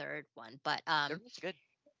the third one, Third one's good.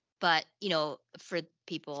 but for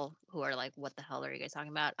people who are like, what the hell are you guys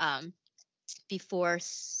talking about? Before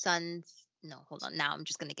suns no, hold on. Now I'm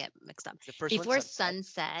just gonna get mixed up. The first one, Before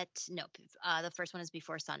Sunset. sunset, no, the first one is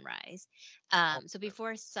before sunrise. Oh, So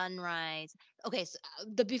before sunrise, okay, so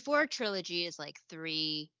the Before trilogy is like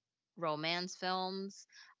three romance films.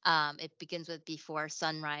 It begins with Before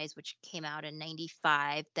Sunrise, which came out in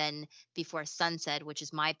 95, then Before Sunset, which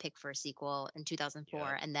is my pick for a sequel in 2004,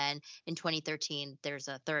 yep. and then in 2013 there's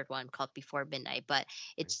a third one called Before Midnight. But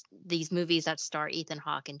it's these movies that star Ethan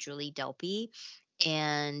Hawke and Julie Delpy,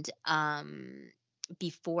 and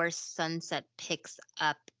Before Sunset picks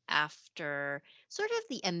up after sort of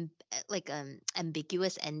the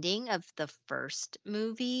ambiguous ending of the first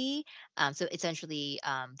movie. So essentially,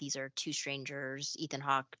 these are two strangers, Ethan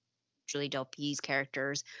Hawke, Julie Delpy's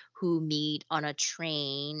characters, who meet on a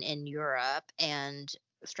train in Europe and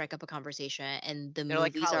strike up a conversation. And the They're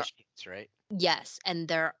like movies are, college kids, right? yes, and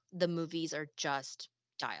the movies are just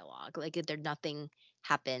dialogue. Like there nothing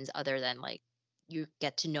happens other than like you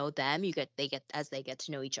get to know them, they get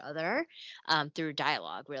to know each other through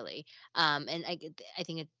dialogue really. And I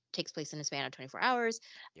think it takes place in a span of 24 hours.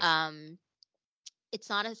 Yep. Um it's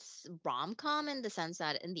not a rom-com in the sense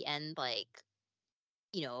that in the end, like,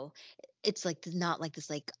 you know, it's like not like this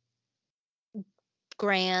like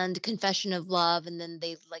grand confession of love and then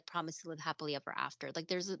they like promise to live happily ever after. Like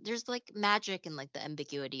there's like magic and like the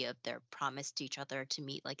ambiguity of their promise to each other to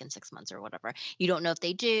meet like in 6 months or whatever. You don't know if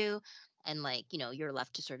they do, and like, you're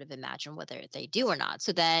left to sort of imagine whether they do or not.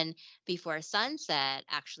 So then Before Sunset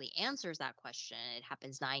actually answers that question. It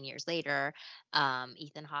happens 9 years later.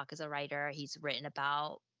 Ethan Hawke is a writer. He's written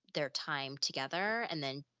about their time together, and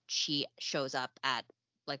then she shows up at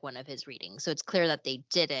like one of his readings. So it's clear that they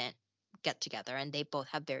didn't get together, and they both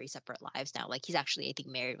have very separate lives now. Like he's actually, I think,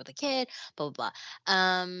 married with a kid, blah blah blah.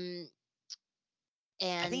 I think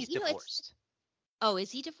And he's it's, divorced. oh,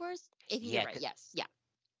 is he divorced? If he's Yeah, divorced, because yes, yeah.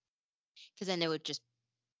 Because then it would just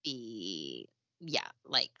be, yeah,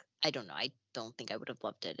 like I don't know. I don't think I would have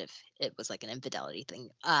loved it if it was like an infidelity thing.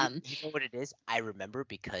 you know what it is. I remember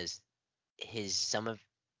because his some of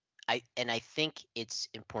I think it's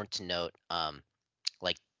important to note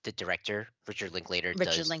like the director Richard Linklater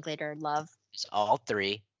Richard does Linklater, love. all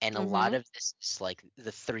three, and a lot Mm-hmm. of this is like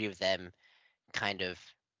the three of them kind of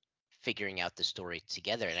figuring out the story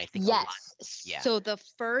together, and I think a lot. Yes. Yeah, So the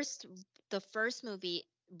first movie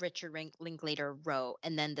Richard Linklater wrote,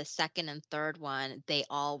 and then the second and third one they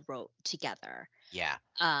all wrote together. yeah.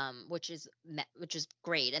 Which is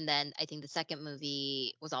great. And then I think the second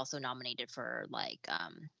movie was also nominated for like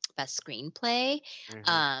best screenplay.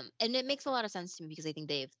 Hmm. And it makes a lot of sense to me because I think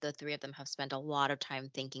the three of them have spent a lot of time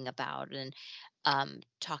thinking about and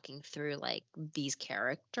talking through like these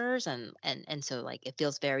characters, and so like it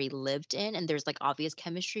feels very lived in, and there's like obvious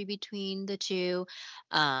chemistry between the two.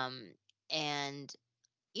 And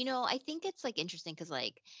I think it's like interesting because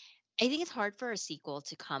like I think it's hard for a sequel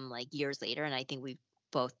to come like years later. And I think we've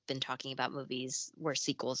both been talking about movies where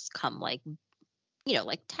sequels come like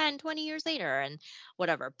 10, 20 years later and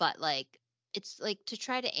whatever. But like, it's like to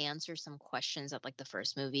try to answer some questions that like the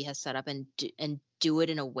first movie has set up, and do it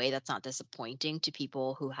in a way that's not disappointing to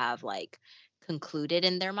people who have like concluded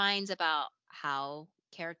in their minds about how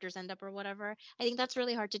characters end up or whatever. I think that's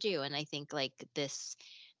really hard to do. And I think like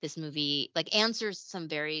this movie like answers some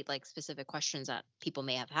very like specific questions that people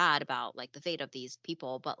may have had about like the fate of these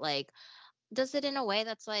people, but like does it in a way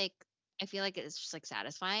that's like I feel like it's just like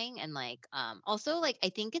satisfying and like also like I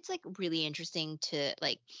think it's like really interesting to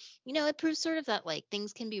like it proves sort of that like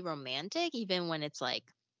things can be romantic even when it's like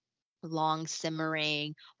long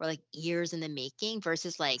simmering or like years in the making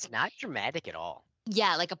versus like It's not dramatic at all.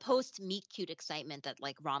 yeah, like a post meet cute excitement that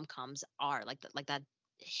like rom-coms are like that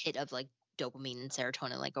hit of like dopamine and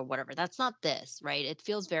serotonin like or whatever. That's not this, right? It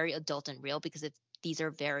feels very adult and real because it's these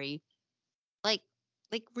are very like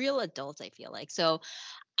real adults I feel like. So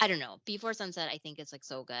I don't know. Before Sunset I think it's like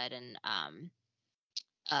so good and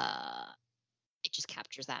uh it just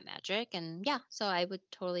captures that magic and yeah, so I would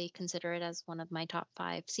totally consider it as one of my top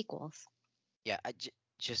 5 sequels. Yeah,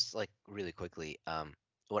 just like really quickly,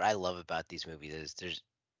 what I love about these movies is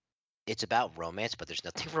it's about romance, but there's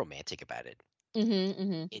nothing romantic about it. Mhm.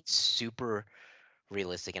 Mhm. It's super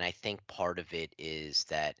realistic, and I think part of it is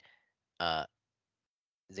that uh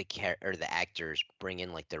the actors bring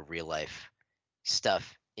in like their real life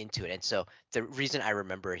stuff into it. And so the reason I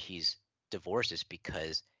remember he's divorced is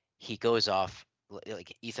because he goes off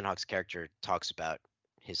like Ethan Hawke's character talks about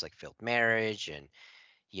his like failed marriage and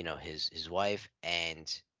his wife,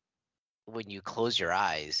 and when you close your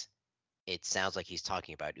eyes it sounds like he's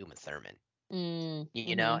talking about Uma Thurman, Mm.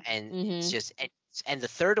 you know, Mhm. and it's Mhm. just and the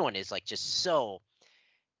third one is like just so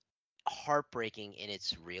heartbreaking in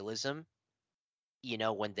its realism,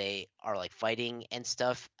 when they are like fighting and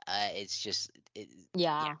stuff. It's just yeah,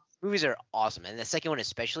 Yeah. movies are awesome, and the second one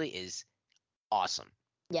especially is awesome,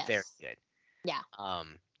 very Yes. good. Yeah. All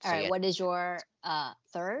So right, yeah, what is your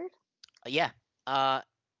third? yeah, uh,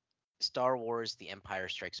 Star Wars: The Empire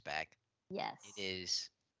Strikes Back. It Yes. is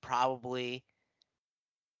probably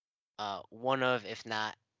one of, if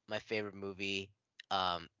not my favorite movie.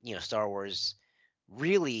 Star Wars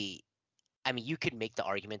really. I mean, you could make the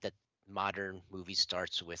argument that modern movie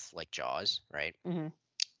starts with like Jaws, right? Mhm.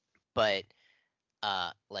 But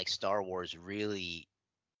like Star Wars really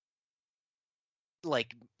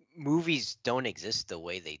like movies don't exist the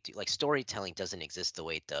way they do. Like storytelling doesn't exist the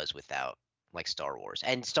way it does without like Star Wars.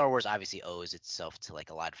 And Star Wars obviously owes itself to like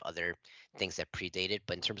a lot of other things that predate it,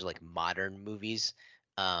 but in terms of like modern movies,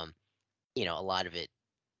 um, a lot of it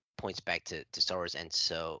points back to Star Wars. And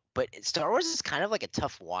so, but Star Wars is kind of like a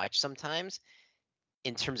tough watch sometimes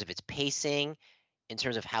in terms of its pacing, in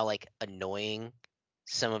terms of how like annoying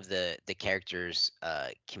some of the characters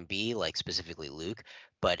can be, like specifically Luke.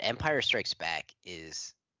 But Empire Strikes Back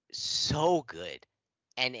is so good,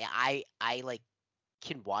 and I like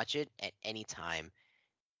can watch it at any time.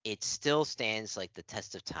 It still stands like the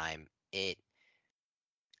test of time. It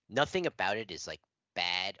Nothing about it is like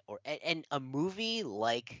bad, and a movie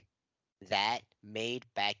like that made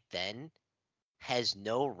back then has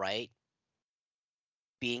no right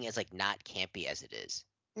being as like not campy as it is.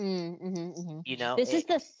 Mhm. Mhm. You know, This is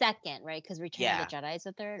the second, right? Because Return of the yeah, Jedi is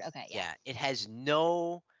the third. Okay, yeah. yeah, it has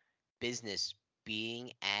no business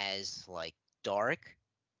being as like dark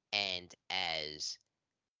and as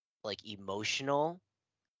like emotional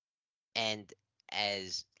and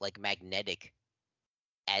as like magnetic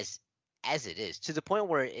as it is, to the point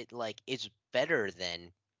where it like it's better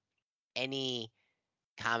than any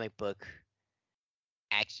comic book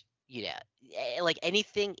act, like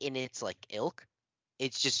anything in its like ilk.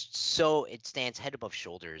 It's just so it stands head above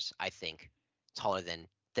shoulders, I think, taller than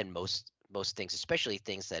most things, especially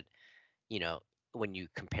things that, you know, when you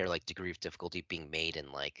compare like degree of difficulty being made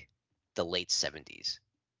in like the late 70s,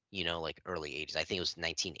 like early 80s. I think it was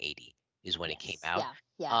 1980 is when it came Yes. out. Yeah.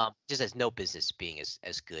 Yeah. Just has no business being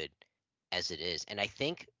as good as it is. And I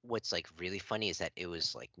think what's like really funny is that it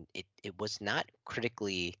was like it was not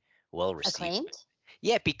critically well received. Acclaimed?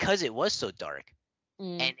 Yeah, because it was so dark,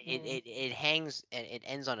 and it Mhm. it, it hangs and it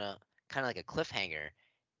ends on a kind of like a cliffhanger,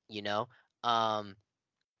 you know. Um,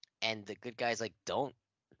 and the good guys like don't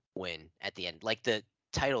win at the end. Like the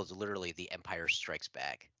title is literally The Empire Strikes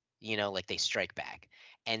Back. Like they strike back.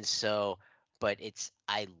 And so, but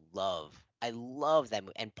I love that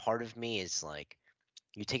and part of me is like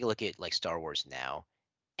you take a look at like Star Wars now,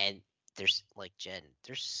 and there's like Jen,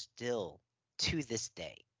 there's still to this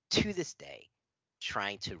day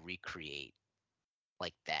trying to recreate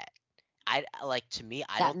like that. Like, to me,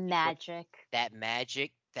 I That don't think magic. that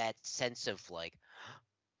magic, that sense of like,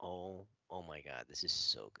 oh my god, this is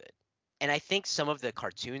so good. And I think some of the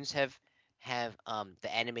cartoons have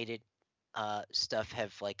the animated stuff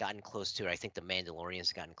have like gotten close to it. I think the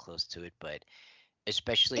Mandalorian's gotten close to it, but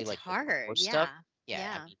especially It's like the core hard. stuff. Yeah. Yeah,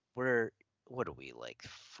 I Yeah. mean, we're what are we like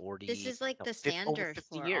This 40, is like no, the over standard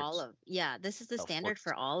 50 for all years. of yeah, this is the Oh, standard 40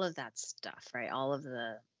 for all of that stuff, right? All of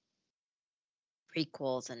the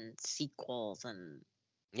prequels and sequels and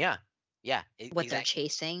Yeah, yeah, what they're exactly.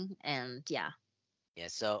 chasing, and yeah. Yeah,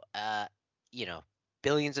 so you know,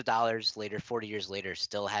 billions of dollars later, 40 years later,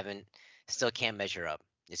 still can't measure up.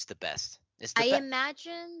 It's the best. It's the I best.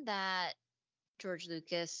 imagine that George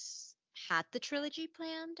Lucas had the trilogy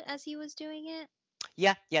planned as he was doing it.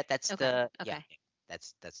 Yeah, Okay, yeah, okay.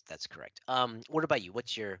 that's correct. What about you?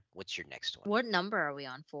 What's your next one? What number are we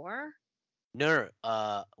on? 4? No,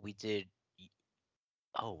 we did.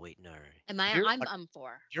 Oh wait, no, Am I you're on, I'm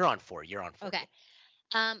 4. you're on four. You're on four. Yeah. Okay.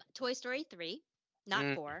 Toy Story 3, not Mm,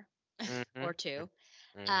 4 mm-hmm, or 2.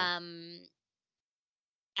 mm-hmm. Um,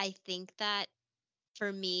 I think that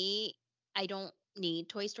for me, I don't need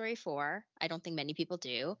Toy Story 4. I don't think many people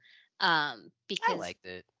do. I Because liked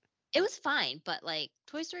it. it was fine, but like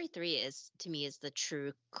Toy Story 3 is to me is the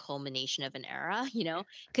true culmination of an era,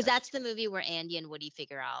 Yeah, because that's that's true. the movie where Andy and Woody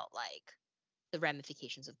figure out like the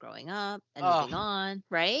ramifications of growing up and moving Oh, on,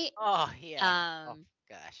 right? oh yeah. Oh Um,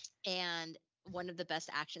 gosh. and one of the best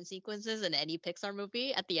action sequences in any Pixar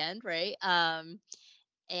movie at the end, right?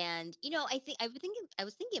 And I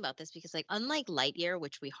was thinking about this because like unlike Lightyear,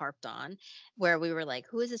 which we harped on, where we were like,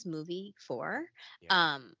 who is this movie for? Yeah.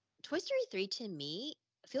 Um, Toy Story 3 to me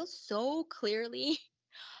feels so clearly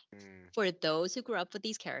Mm, for those who grew up with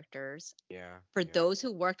these characters, yeah. for Yeah. those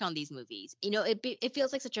who worked on these movies. It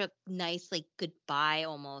feels like such a nice like goodbye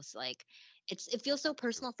almost. Like it feels so True.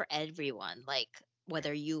 personal for everyone. Like Yeah.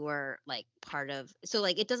 whether you were like part of, so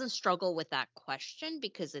like it doesn't struggle with that question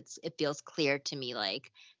because it feels clear to me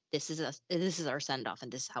like this is our send off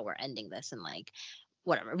and this is how we're ending this, and like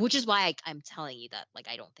whatever, which is why I'm telling you that like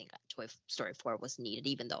I don't think Toy Story 4 was needed,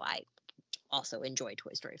 even though I also enjoy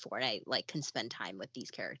Toy Story 4 and I like can spend time with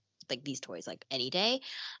these characters, like these toys, like any day.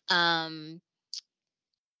 Um,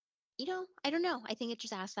 I don't know. I think it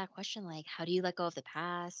just asks that question, like, how do you let go of the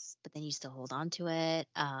past, but then you still hold on to it?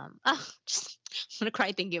 Just I'm gonna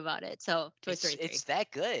cry thinking about it. So Toy It's Story 3. it's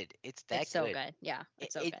that good. It's It's that so good. good. Yeah, It,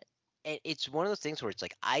 it's so it good. it's one of those things where it's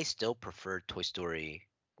like I still prefer Toy Story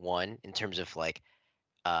 1 in terms of like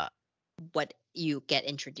uh What you get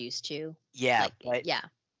introduced to, yeah, like, yeah.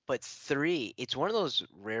 but 3, it's one of those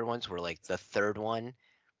rare ones where like the third one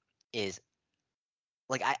is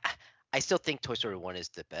like I still think Toy Story 1 is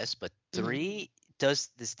the best, but Hmm. 3 does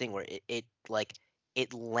this thing where it like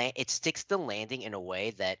it sticks the landing in a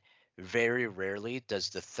way that very rarely does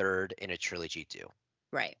the third in a trilogy do.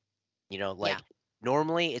 Right. Yeah. Like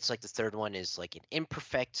normally it's like the third one is like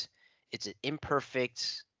it's an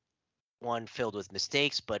imperfect one filled with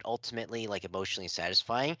mistakes, but ultimately like emotionally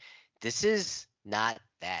satisfying. This is not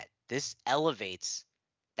that. This elevates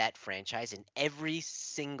that franchise in every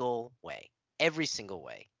single way. Every single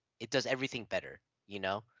way. It does everything better, you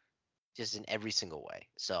know? Just in every single way.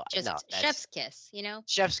 So no, Just that's chef's kiss.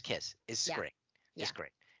 Chef's Kiss is Yeah. great. It's Yeah.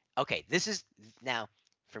 great. Okay, this is now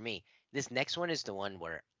for me. This next one is the one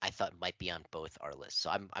where I thought might be on both our lists. So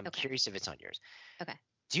I'm Okay. curious if it's on yours. Okay.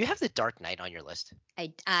 Do you have The Dark Knight on your list?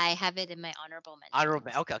 I have it in my honorable Honorable.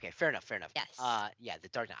 mentions. Okay, okay, fair enough, fair enough. Yes. Yeah, The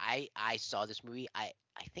Dark Knight. I saw this movie. I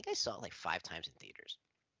think I saw it like 5 times in theaters.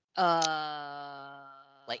 Uh,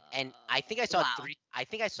 Like, and I think I saw it wow. three. I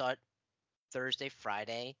think I saw it Thursday,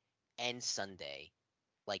 Friday, and Sunday.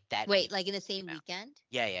 Like that Wait, week like in the it same came out. weekend?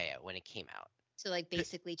 Yeah, yeah, yeah. When it came out. So like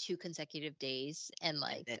basically 2 consecutive days and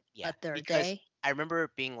And then like a yeah, third because day? I remember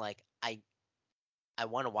it being like I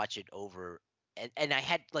want to watch it over, and I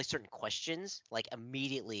had like certain questions like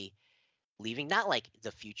immediately leaving, not like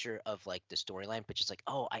the future of like the storyline, but just like,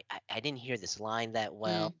 oh, I didn't hear this line that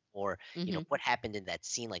well, Mm, or mhm. what happened in that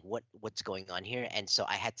scene, like what's going on here, and so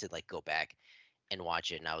I had to like go back and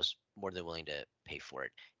watch it, and I was more than willing to pay for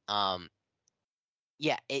it. Um,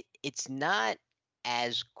 yeah, it's not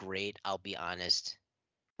as great, I'll be honest,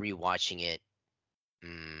 rewatching it,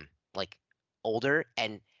 mm, like older,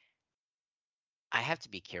 and I have to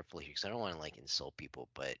be careful here because I don't want to like insult people,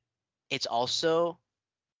 but it's also,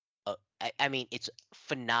 I mean, it's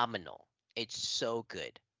phenomenal. It's so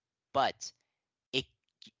good, but it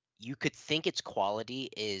you could think its quality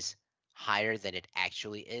is higher than it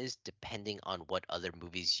actually is, depending on what other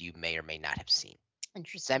movies you may or may not have seen.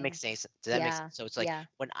 Does that make Interesting. sense? Does that make sense? Yeah. So it's like Yeah.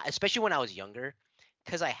 especially when I was younger,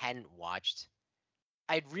 because I'd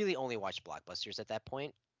really only watched blockbusters at that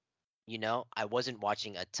point. I wasn't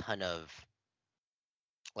watching a ton of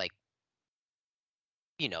like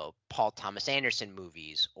Paul Thomas Anderson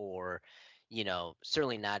movies, or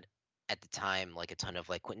certainly not at the time like a ton of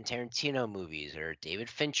like Quentin Tarantino movies or David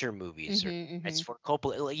Fincher movies or Mhm, Francis mhm. Ford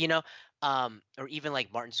Coppola, or even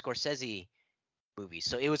like Martin Scorsese movies.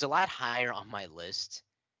 So it was a lot higher on my list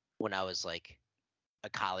when I was like a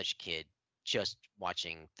college kid just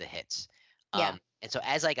watching the hits. Yeah. And so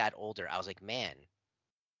as I got older, I was like, man,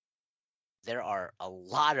 there are a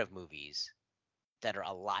lot of movies that are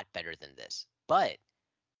a lot better than this. But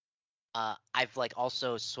I've like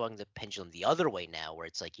also swung the pendulum the other way now, where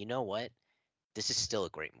it's like, you know what? This is still a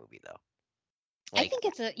great movie, though. I Like think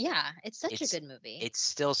it's such a it's good movie. it's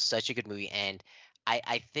still such a good movie, and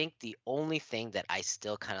I think the only thing that I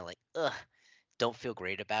still kind of like, don't feel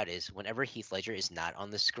great about is whenever Heath Ledger is not on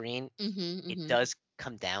the screen, Mhm, it mhm. does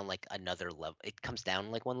come down like another level. It comes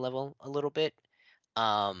down like one level a little bit.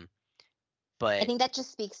 Um, I but think that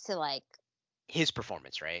just speaks to like his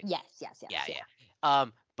performance, right? yes, yes, yes, Yeah, yeah. yeah.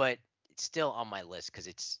 But it's still on my list because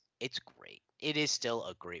it's great. It is still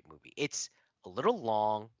a great movie. It's a little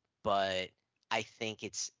long, but I think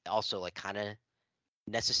it's also like kind of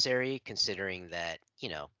necessary considering that,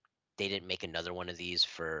 they didn't make another one of these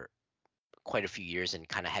for quite a few years and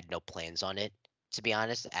kind of had no plans on it, to be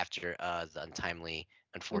honest, after the untimely,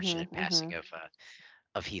 Mhm, unfortunate passing mhm.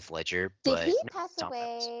 of Heath Ledger. Did But he no, pass it's on my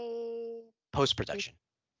list. away? Post Be- production.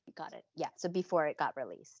 Got it. Yeah. So before it got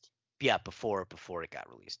released. Yeah, before it got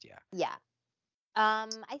released. Yeah. Yeah.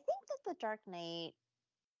 I think that The Dark Knight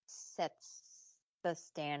sets the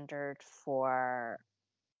standard for,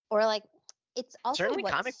 or like, it's also Certainly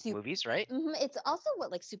what comic movies, right? it's also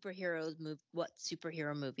what like what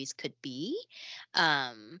superhero movies could be.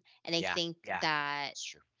 And I Yeah, think yeah, that it's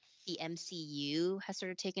true. the MCU has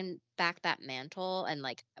sort of taken back that mantle. And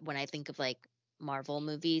like when I think of like Marvel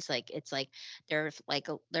movies, like it's like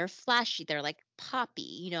they're flashy, they're like poppy,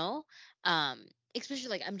 you know? Especially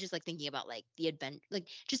like I'm just like thinking about like the advent, like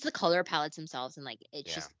just the color palettes themselves, and like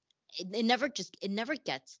it's Yeah, just it never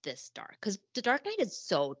gets this dark because the Dark Knight is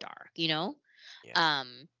so dark, you know? yeah.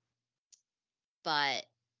 Um, but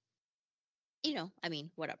I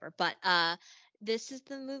mean, whatever. But this is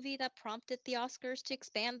the movie that prompted the Oscars to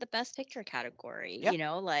expand the Best Picture category. Yeah.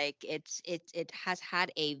 Like it has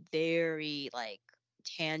had a very like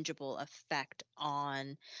tangible effect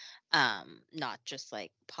on not just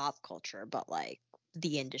like pop culture, but like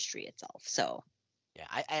the industry itself. So Yeah,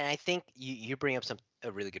 I think you bring up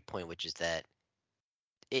a really good point, which is that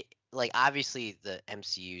it like obviously the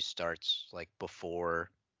MCU starts like before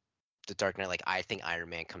the Dark Knight. Like I think Iron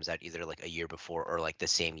Man comes out either like a year before or like the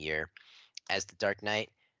same year as the Dark Knight,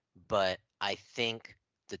 but I think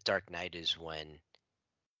the Dark Knight is when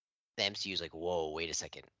the MCU is like, whoa, wait a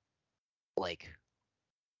second,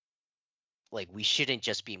 like we shouldn't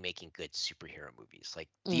just be making good superhero movies. Like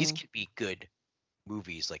these mm, could be good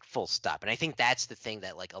movies, like full stop. And I think that's the thing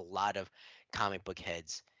that like a lot of comic book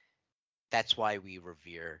heads, that's why we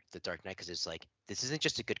revere The Dark Knight, because it's like this isn't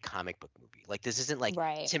just a good comic book movie. Like this isn't like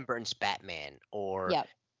right. Tim Burton's Batman or Yep.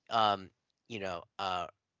 um, you know,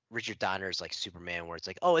 Richard Donner's like Superman, where it's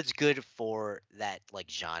like, oh, it's good for that like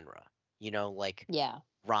genre, like Yeah.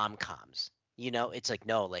 rom-coms. It's like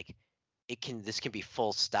no, like this can be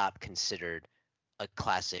full stop considered a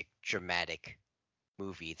classic dramatic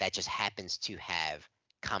movie that just happens to have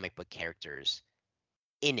comic book characters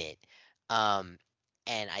in it. Um,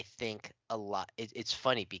 and I think a lot. It's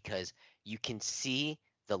funny because you can see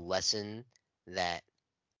the lesson that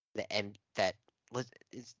that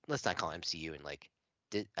let's not call it MCU and like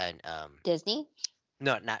and Disney.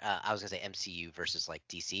 no, not I was gonna say MCU versus like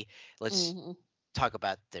DC. Let's Hmm. talk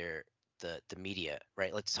about the media,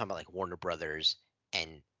 right? Let's talk about like Warner Brothers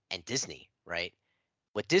and Disney, right?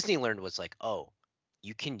 What Disney learned was like, oh,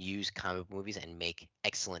 you can use comic movies and make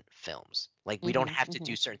excellent films. Like we don't Hmm. have to Hmm.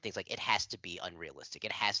 do certain things. Like it has to be unrealistic.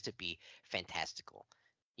 It has to be fantastical.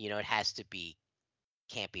 It has to be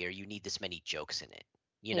campy, or you need this many jokes in it.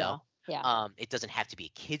 You know, Yeah. Yeah. it doesn't have to be a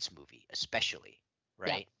kids movie, especially,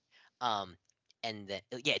 Yeah. right? Um, and that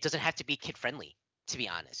yeah, it doesn't have to be kid friendly. To be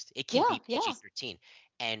honest, it can Yeah. be Yeah. PG-13,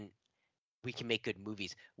 and we can make good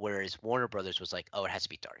movies. Whereas Warner Brothers was like, oh, it has to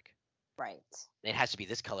be dark. Right. It has to be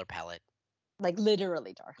this color palette. Like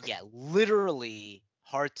literally dark. Yeah, literally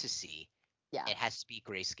hard to see. Yeah. It has to be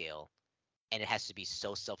grayscale, and it has to be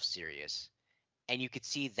so self-serious. And you could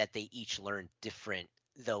see that they each learned different,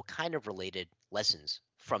 though kind of related lessons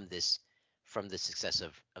from the success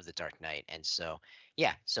of the Dark Knight. And so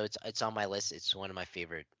yeah, so it's on my list. It's one of my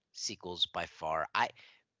favorite sequels by far.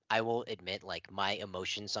 I will admit, like my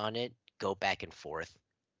emotions on it go back and forth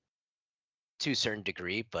to a certain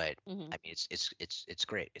degree, but Hmm. I mean it's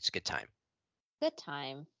great. It's a good time. Good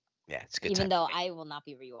time. Yeah, it's a good Even time though movie. I will not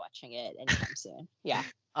be rewatching it anytime soon. Yeah.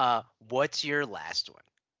 What's your last one?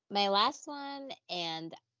 My last one,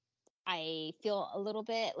 and I feel a little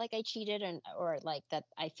bit like I cheated, and or like that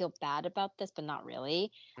I feel bad about this, but not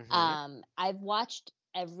really. Hmm. I've watched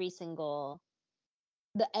every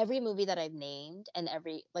movie that I've named, and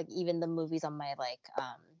every like even the movies on my like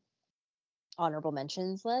honorable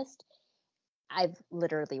mentions list, I've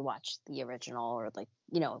literally watched the original or like,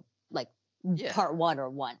 like Yeah. part one or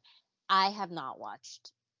one. I have not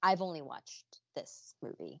watched. I've only watched this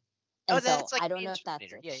movie. Oh, And so that's like I don't the know if that's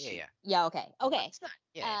Terminator. Yeah, yeah, yeah. yeah, okay. Okay. It's not.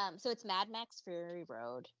 Yeah, yeah. So it's Mad Max Fury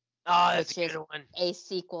Road, Oh, that's a which is good one. a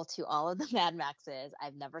sequel to all of the Mad Maxes.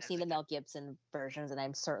 I've never That's seen a the good. Mel Gibson versions, and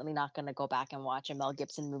I'm certainly not going to go back and watch a Mel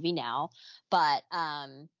Gibson movie now. But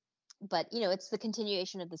it's the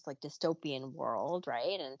continuation of this like dystopian world,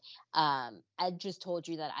 right? And I just told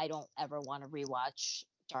you that I don't ever want to rewatch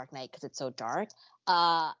Dark Knight because it's so dark.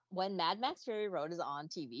 When Mad Max Fury Road is on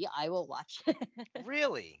TV, I will watch it.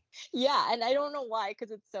 Really? Yeah, and I don't know why,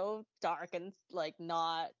 because it's so dark and like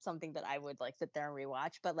not something that I would like sit there and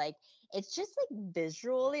rewatch. But like, it's just like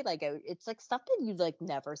visually, like it's like stuff that you've like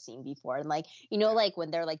never seen before. And like, Yeah. like when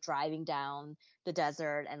they're like driving down the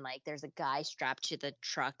desert and like there's a guy strapped to the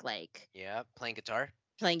truck, like Yeah, playing guitar.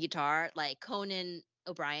 playing guitar. Like Conan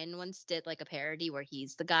O'Brien once did like a parody where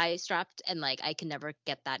he's the guy strapped, and like I can never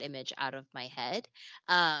get that image out of my head.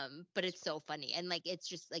 But it's so funny, and like it's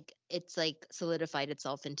just like it's like solidified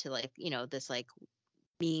itself into like this like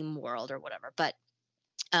meme world or whatever. But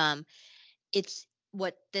um it's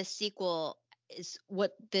what this sequel is,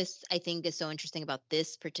 what this I think is so interesting about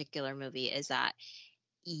this particular movie is that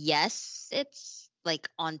yes, it's like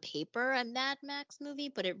on paper a Mad Max movie,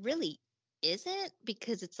 but it really isn't,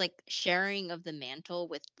 because it's like sharing of the mantle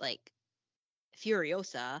with like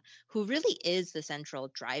Furiosa, who really is the central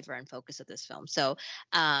driver and focus of this film. So,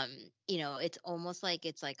 it's almost like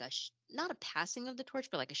it's like not a passing of the torch,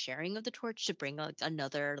 but like a sharing of the torch to bring like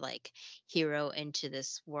another like hero into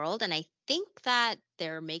this world. And I think that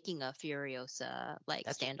they're making a Furiosa like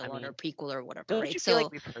That's. I standalone or mean, prequel or whatever, don't right? you feel like So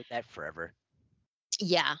we've heard that forever?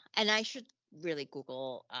 yeah, and I should really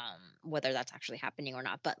Google whether that's actually happening or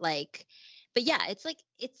not. But yeah, it's like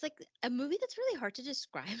a movie that's really hard to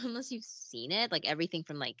describe unless you've seen it. Like everything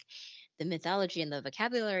from like the mythology and the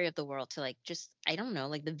vocabulary of the world to like just I don't know,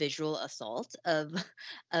 like the visual assault of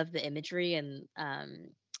of the imagery and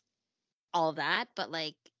all of that. But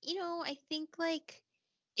like, I think like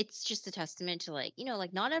it's just a testament to like,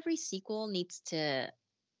 like not every sequel needs to,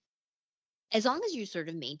 as long as you sort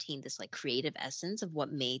of maintain this like creative essence of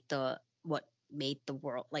what made the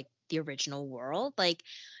world like the original world, like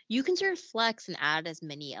you can sort of flex and add as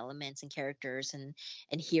many elements and characters and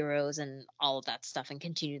heroes and all of that stuff and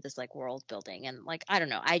continue this like world building. And like I don't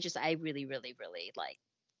know, I really really really like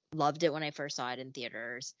loved it when I first saw it in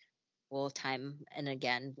theaters. Will time and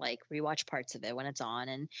again like rewatch parts of it when it's on.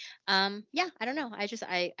 And yeah, I don't know, I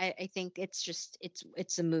think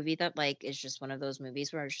it's a movie that like is just one of those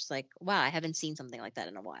movies where it's just like, wow, I haven't seen something like that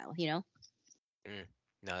in a while. Mm.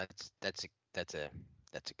 No, that's a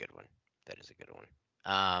good one. That is a good one.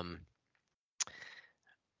 Um,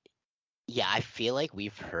 yeah, I feel like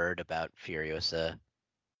we've heard about Furiosa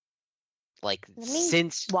like Let me,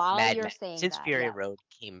 since while Mad you're Max, saying since that, Fury yeah. Road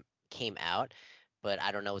came out, but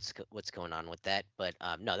I don't know what's going on with that. But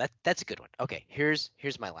no, that's a good one. Okay, here's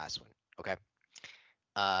my last one. Okay,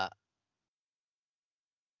 uh,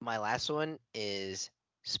 my last one is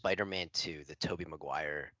Spider-Man 2, the Tobey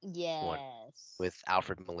Maguire one Yes. with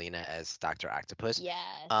Alfred Molina as Doctor Octopus. Yes.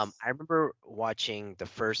 I remember watching the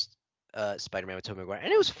first Spider-Man with Tobey Maguire,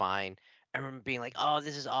 and it was fine. I remember being like, "Oh,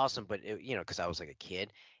 this is awesome," but because I was like a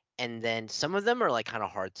kid, and then some of them are like kind of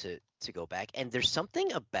hard to go back. And there's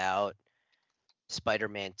something about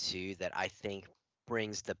Spider-Man 2 that I think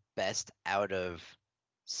brings the best out of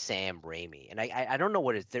Sam Raimi, and I don't know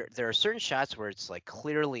what it is. There are certain shots where it's like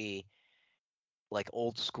clearly like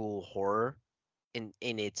old school horror in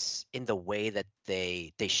the way that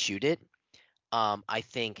they shoot it. I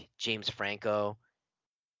think James Franco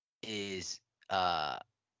is A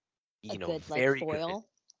good like very good. foil.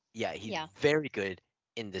 Yeah, he's Yeah. very good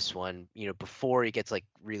in this one. Before he gets like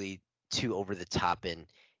really too over the top in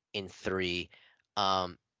three,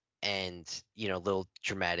 um, and a little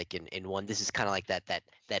dramatic in one. This is kind of like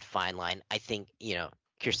that fine line. I think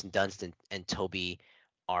Kirsten Dunst and Toby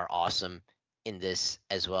are awesome in this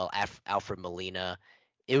as well. Alfred Molina.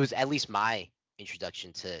 It was at least my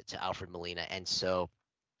introduction to Alfred Molina, and so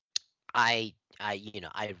I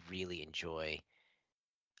really enjoy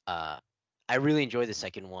uh I really enjoy the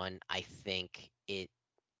second one. I think it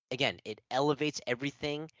elevates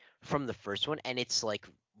everything from the first one, and it's like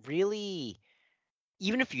really,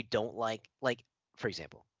 even if you don't like for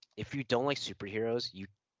example, if you don't like superheroes, you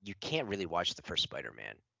can't really watch the first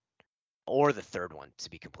Spider-Man or the third one, to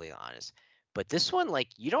be completely honest. But this one, like,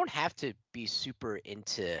 you don't have to be super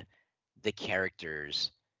into the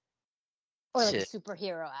characters Or like the to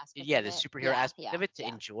superhero aspect yeah, of the it. superhero Yeah, aspect yeah, of it to yeah.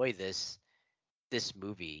 enjoy this this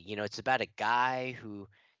movie. You know, it's about a guy who,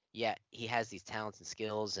 yeah, he has these talents and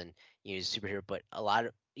skills, and he's a superhero. But a lot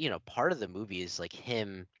of part of the movie is like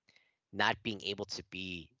him not being able to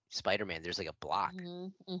be Spider-Man. There's like a block,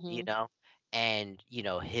 Mhm. you Mhm. know, and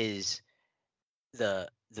his the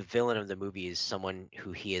villain of the movie is someone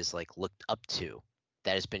who he has like looked up to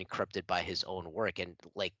that has been corrupted by his own work, and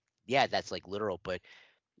like yeah, that's like literal, but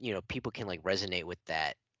people can like resonate with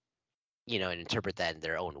that, and interpret that in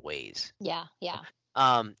their own ways. Yeah. Yeah.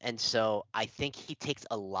 And so I think he takes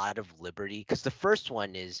a lot of liberty because the first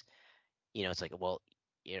one is, it's like, well,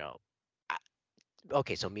 you know, I,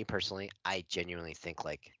 okay, so me personally, I genuinely think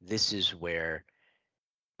like this is where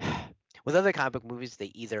with other comic book movies, they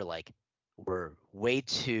either like were way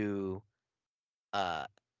too uh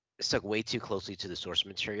stuck way too closely to the source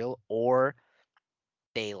material, or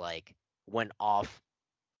they like went off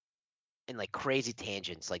in like crazy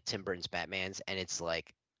tangents like Tim Burton's Batman's, and it's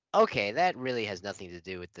like, okay, that really has nothing to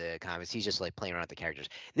do with the comics. He's just like playing around with the characters.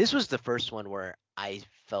 This was the first one where I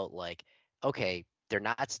felt like, okay, they're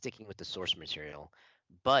not sticking with the source material,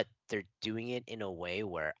 but they're doing it in a way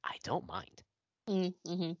where I don't mind. Mhm.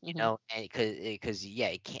 Mhm. And because yeah,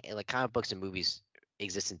 it can't like comic books and movies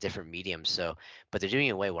exist in different mediums, so but they're doing it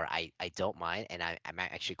in a way where I don't mind, and I'm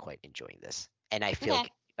actually quite enjoying this, and I feel Okay.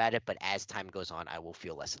 guilty about it, but as time goes on, I will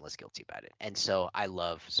feel less and less guilty about it, and so I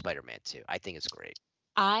love Spider-Man too. I think it's great.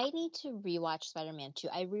 I need to rewatch Spider-Man 2.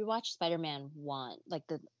 I rewatched Spider-Man 1, like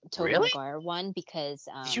the Tobey Really? Maguire one, because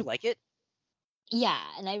Did you like it? yeah,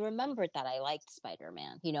 and I remembered that I liked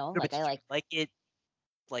Spider-Man, No, but like I did you like like it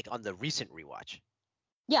like on the recent rewatch?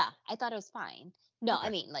 yeah, I thought it was fine. No, I Okay.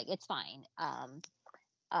 mean like it's fine.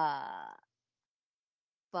 Uh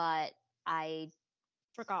but I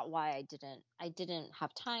forgot why I didn't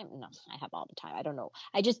have time. No, I have all the time. I don't know.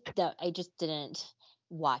 I just didn't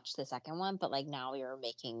watch the second one, but like now you're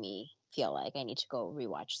making me feel like I need to go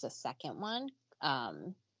rewatch the second one.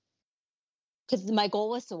 Um because my goal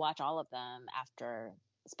was to watch all of them after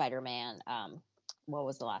Spider-Man. What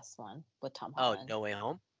was the last one with Tom Oh, Holland? No Way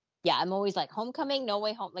Home. Yeah, I'm always like Homecoming, No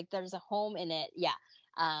Way Home. Like there's a home in it. Yeah.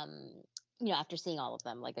 Um, after seeing all of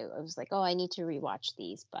them, like I was like, oh, I need to rewatch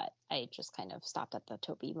these, but I just kind of stopped at the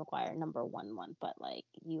Tobey Maguire number one. But like,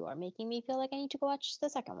 you are making me feel like I need to go watch the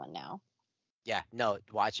second one now. Yeah, no,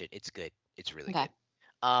 watch it. It's good. It's really Okay.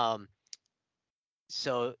 good. Um,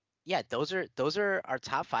 so yeah, those are our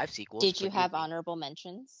top five sequels. Did you What do you have think? honorable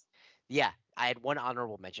mentions? Yeah, I had one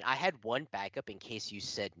honorable mention. I had one backup in case you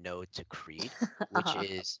said no to Creed, which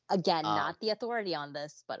is Again, um not the authority on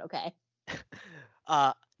this, but okay.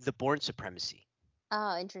 The Bourne Supremacy.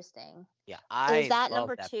 Oh, interesting. Yeah, Is I that love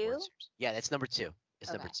number that Bourne two? series. Yeah, that's number two.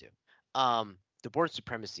 It's number Okay. two. The Bourne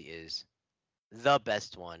Supremacy is the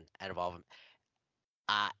best one out of all of them.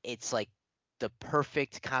 It's like the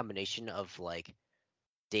perfect combination of like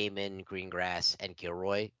Damon, Greengrass, and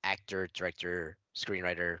Gilroy, actor, director,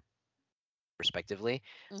 screenwriter, respectively.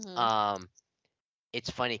 Mm-hmm. Um, it's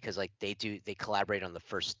funny because like they collaborate on the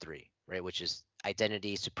first three, right? Which is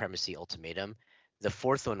Identity, Supremacy, Ultimatum. The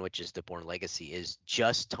fourth one, which is The Bourne Legacy, is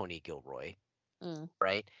just Tony Gilroy, Mm.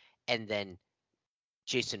 right? And then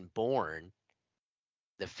Jason Bourne,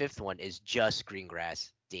 the fifth one, is just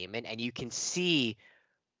Greengrass, Damon, and you can see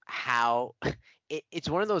how it's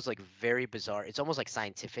one of those like very bizarre. It's almost like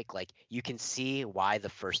scientific. Like you can see why the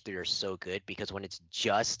first three are so good because when it's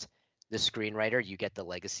just the screenwriter, you get the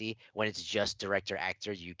legacy. When it's just director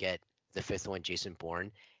actor, you get the fifth one, Jason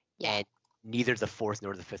Bourne. Yeah. And neither the fourth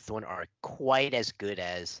nor the fifth one are quite as good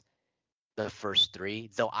as the first three.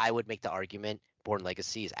 Though I would make the argument Bourne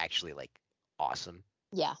Legacy is actually like awesome.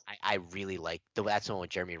 Yeah. I really like that's the one with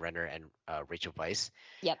Jeremy Renner and Rachel Weisz.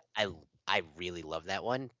 Yep. I I really love that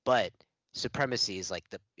one, but Supremacy is like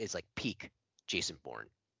peak Jason Bourne,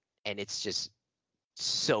 and it's just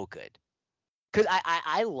so good. Cause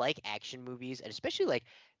I like action movies, and especially like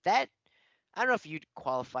that. I don't know if you'd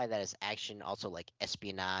qualify that as action, also like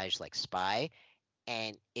espionage, like spy,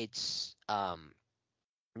 and it's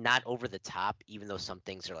not over the top, even though some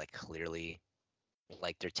things are like clearly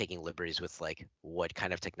like they're taking liberties with like what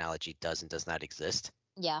kind of technology does and does not exist,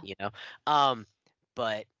 Yeah. you know. Um,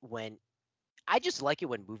 but when I just like it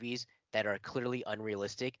when movies that are clearly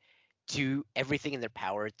unrealistic do everything in their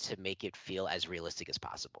power to make it feel as realistic as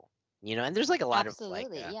possible. And there's like a lot of like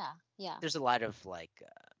Absolutely. Yeah. Yeah. there's a lot of like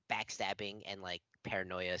backstabbing and like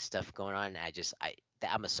paranoia stuff going on. And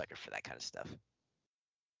I'm a sucker for that kind of stuff.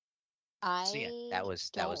 So yeah, I that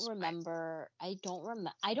don't was my remember. I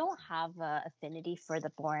don't have a affinity for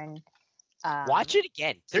the Bourne watch it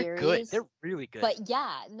again. They're good. series, They're really good. but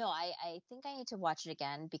yeah, no, I think I need to watch it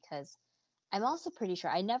again because I'm also pretty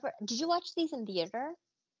sure I never. Did you watch these in theater?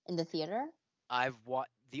 In the theater?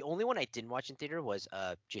 The only one I didn't watch in theater was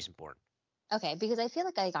Jason Bourne. Okay, because I feel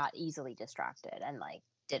like I got easily distracted and like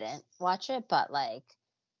didn't watch it, but like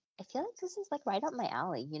I feel like this is like right up my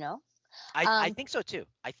alley, you know? I Um, think so too.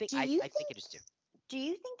 do you I think it is too. do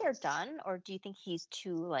you think they're done, or do you think he's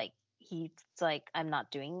too like he's like I'm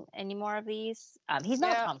not doing any more of these? He's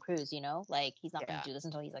not Yeah, Tom Cruise, you know, like he's not going yeah, to do this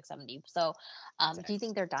until he's like 70. So, do you exactly.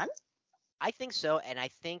 think they're done? I think so, and I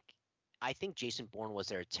think Jason Bourne was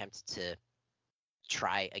their attempt to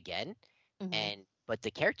try again, Mm-hmm. and but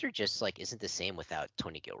the character just like isn't the same without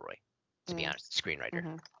Tony Gilroy, to be honest, screenwriter.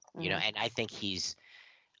 Mm-hmm. You know, Mm-hmm. and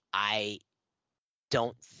I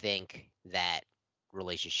don't think that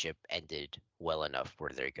relationship ended well enough where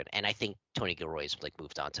they're good. And I think Tony Gilroy's like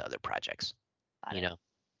moved on to other projects, Got you it. know?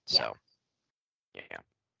 Yeah. So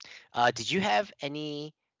yeah. Did you have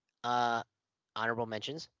any uh honorable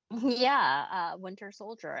mentions? Yeah, Winter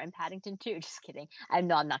Soldier and Paddington 2. Just kidding. I'm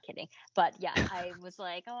no, I'm not kidding. But yeah, I was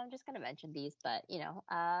like, oh, I'm just gonna mention these. But you know,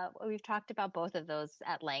 we've talked about both of those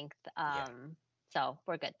at length. Yeah. So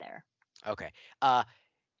we're good there. Okay.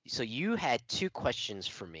 So you had two questions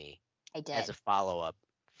for me I as a did. follow-up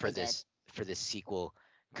I did. for this sequel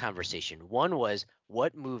conversation. One was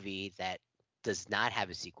what movie that does not have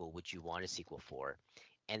a sequel would you want a sequel for?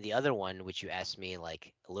 And the other one, which you asked me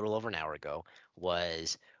like a little over an hour ago,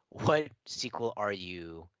 was what sequel are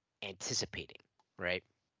you anticipating, right?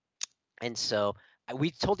 And so we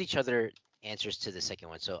told each other answers to the second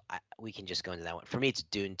one, so we can just go into that one. For me, it's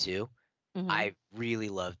Dune 2. Mm-hmm. I really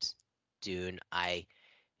loved Dune. I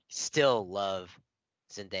still love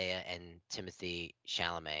Zendaya and Timothy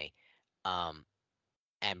Chalamet. Um,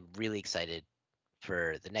 I'm really excited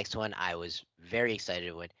for the next one. I was very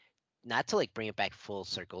excited when, not to like bring it back full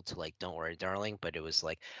circle to like Don't Worry, Darling, but it was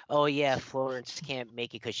like, oh yeah, Florence can't make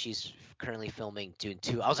it because she's currently filming Dune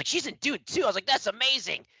 2. I was like, she's in Dune 2. I was like, that's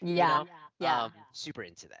amazing. You Yeah. know, Yeah. super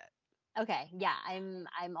into that. Okay. Yeah.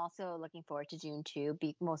 I'm also looking forward to June 2,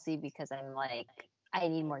 mostly because I'm like I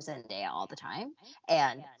need more Zendaya all the time,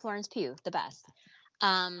 and Florence Pugh, the best.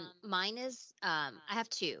 Mine is I have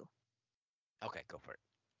two. Okay, go for it.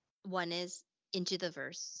 One is Into the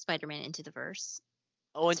Verse, Spider-Man Into the Verse.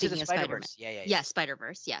 Oh, Into the Speaking of Spider Spider-Man, Verse. Yeah, yeah, yeah. yes,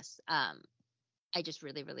 Spider-Verse, yes. I just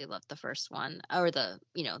really, really loved the first one, or the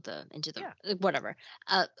Into the Yeah. whatever.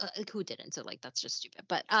 Who didn't? So like that's just stupid.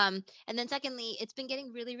 But and then secondly, it's been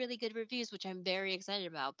getting really, really good reviews, which I'm very excited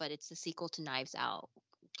about. But it's a sequel to Knives Out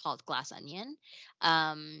called Glass Onion.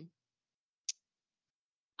 Um,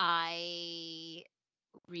 I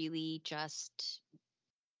really just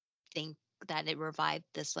think that it revived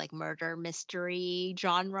this like murder mystery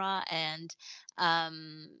genre, and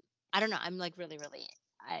I don't know, I'm like really, really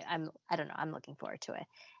I don't know, I'm looking forward to it.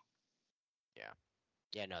 Yeah.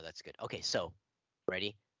 Yeah, no, that's good. Okay, so ready?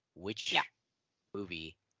 Yeah. Which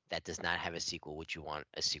movie that does not have a sequel would you want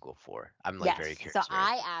a sequel for? I'm like very Yes. So curious,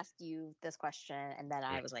 right? I asked you this question, and then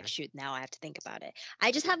I was like, Mhm. shoot, now I have to think about it.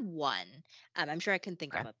 I just have one. I'm sure I can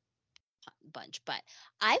think of Okay. a bunch, but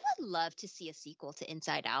I would love to see a sequel to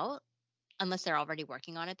Inside Out. Unless they're already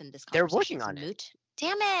working on it, then this They're conversation working is on it. moot.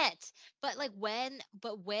 Damn it. But like when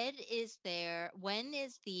is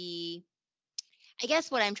the I guess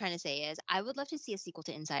what I'm trying to say is I would love to see a sequel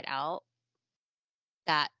to Inside Out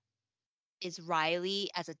that is Riley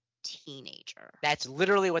as a teenager. That's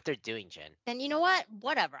literally what they're doing, Jen. Then you know what?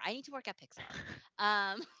 Whatever. I need to work at Pixar.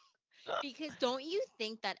 Um because don't you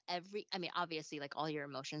think that I mean, obviously like all your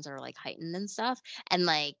emotions are like heightened and stuff, and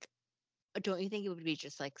like don't you think it would be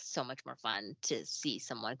just like so much more fun to see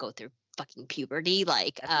someone go through fucking puberty?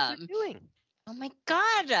 Like, That's what they're doing. oh my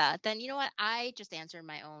God. Then you know what? I just answered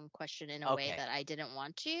my own question in a way Okay. that I didn't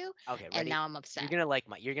want to. Okay, And ready? now I'm You're upset. gonna like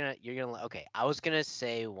my okay. I was gonna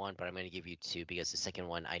say one, but I'm gonna give you two because the second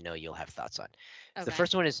one I know you'll have thoughts on. The Okay.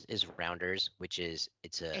 first one is Rounders, which is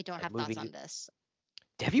it's I don't a have thoughts on movie. this.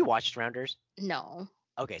 Have you watched Rounders? No.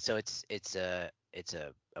 Okay, so it's a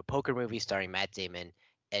poker movie starring Matt Damon,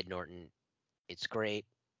 Ed Norton. It's great.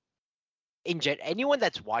 Anyone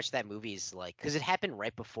that's watched that movie is like, because it happened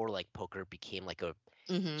right before like poker became like a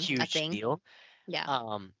A huge thing. deal. Yeah.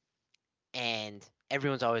 Um, and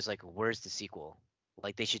everyone's always like, "Where's the sequel?"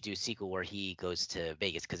 Like they should do a sequel where he goes to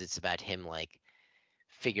Vegas because it's about him like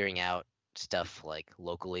figuring out stuff like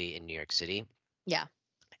locally in New York City, Yeah.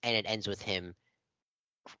 and it ends with him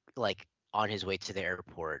like on his way to the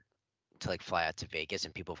airport to like fly out to Vegas,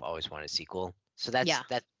 and people have always wanted a sequel. So Yeah.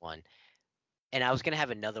 that's one. And I was gonna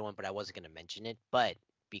have another one, but I wasn't gonna mention it. But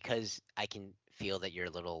because I can feel that you're a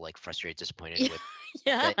little like frustrated, disappointed with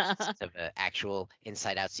the Yeah. existence of an actual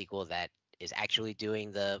Inside Out sequel that is actually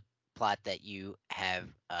doing the plot that you have.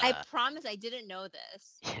 I promise I didn't know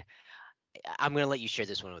this. I'm gonna let you share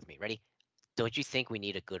this one with me. Ready? Don't you think we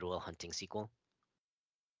need a Good Will Hunting sequel?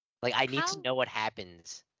 Like, I need to How? know what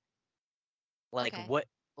happens. Like, Okay. what?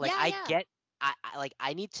 Like, Yeah, I yeah. get.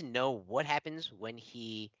 I need to know what happens when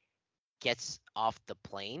he gets off the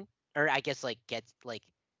plane, or I guess like gets like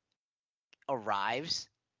arrives.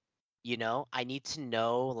 I need to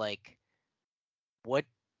know like what.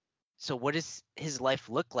 So what does his life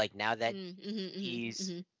look like now that he's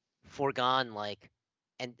Mm-hmm. foregone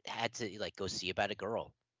and had to like go see about a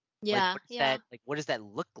girl? Like, Yeah, what does yeah, that like? What does that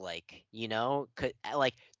look like?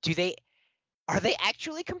 Like, do they are they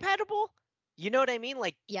actually compatible? You know what I mean?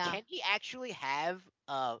 Like, yeah. can he actually have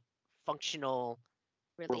a functional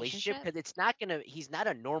relationship? Relationship? Because he's not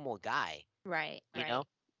a normal guy, Right, you know? right.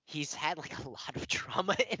 He's had like a lot of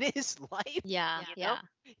trauma in his life, Yeah, you know?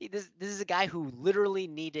 yeah. This is a guy who literally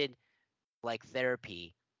needed like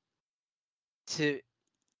therapy to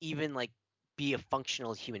even like be a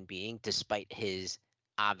functional human being despite his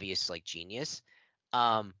obvious like genius.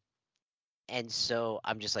 Um, and so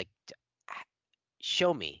I'm just like,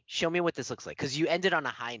 show me what this looks like, because you ended on a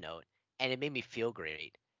high note and it made me feel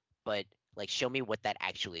great, but like show me what that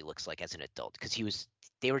actually looks like as an adult, because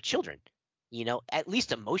they were children, at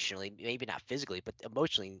least emotionally, maybe not physically, but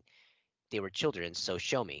emotionally they were children. So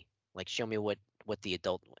show me what the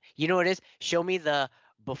adult, what it is, show me the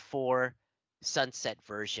before sunset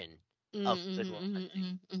version of Good Will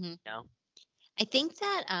Hunting, Mm-hmm. you know? I think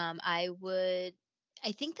that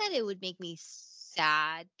I think that it would make me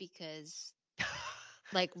sad because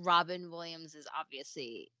like Robin Williams is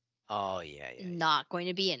obviously Oh yeah, yeah, not going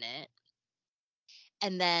to be in it.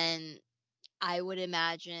 And then I would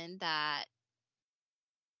imagine that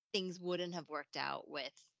things wouldn't have worked out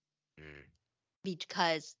with yeah.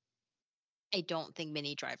 because I don't think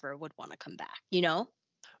Minnie Driver would want to come back, you know?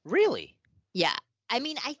 Really? Yeah. I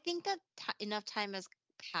mean, I think that enough time has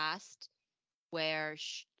passed where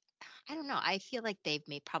I don't know. I feel like they've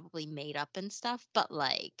probably made up and stuff, but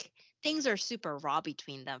like things are super raw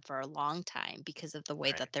between them for a long time because of the way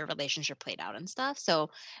Right. that their relationship played out and stuff. So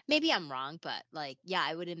maybe I'm wrong, but like, yeah,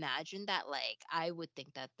 I would imagine that like I would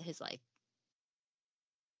think that his life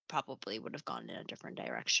probably would have gone in a different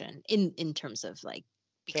direction in terms of like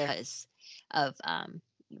Fair. because of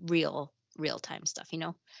real time stuff, you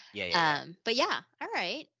know. Yeah, yeah, yeah. But yeah, all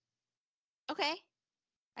right, okay,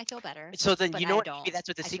 I feel better, So then, but you know I what? Maybe don't. that's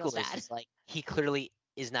what the I feel sequel is. sad Is like he clearly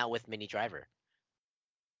is not with Minnie Driver.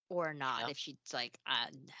 or You not know? if she's like,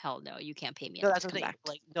 hell no, you can't pay me No, enough that's to what I'm come saying. back.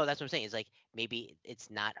 Like, no, that's what I'm saying. It's like maybe it's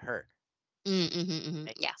not her.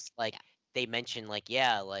 Right? Yeah, It's like yeah, they mentioned, like,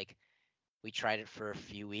 yeah, like we tried it for a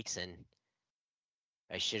few weeks and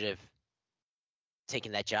I should have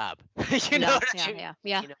taken that job. You know yeah, what yeah, I mean? yeah,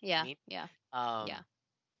 yeah, You know what I yeah, mean? yeah, yeah. Um.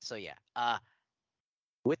 So yeah.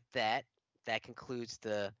 With that, that concludes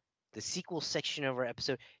the sequel section of our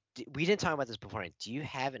episode. We didn't talk about this before. Do you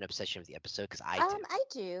have an obsession of the episode? Because I do. I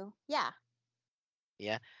do. Yeah,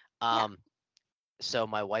 Yeah. yeah. Um. So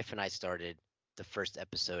my wife and I started the first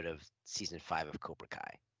episode of season 5 of Cobra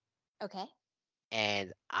Kai, Okay.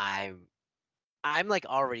 and I'm like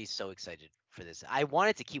already so excited for this. I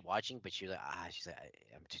wanted to keep watching, but she's like,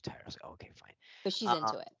 I'm too tired. I was like, oh, okay, fine. But she's Uh,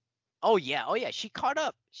 into it. oh yeah, she caught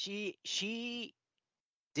up. She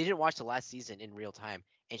didn't watch the last season in real time,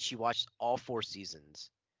 and she watched all 4 seasons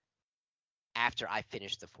after I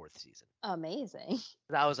finished the 4th season. Amazing.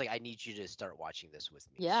 I was like, I need you to start watching this with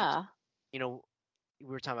me. She was, Yeah. you know, we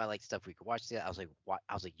were talking about like stuff we could watch together. I was like, what?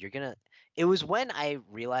 I was like, you're gonna. It was when I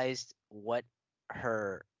realized what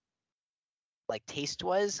her like taste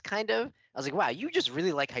was, kind of. I was like, wow, you just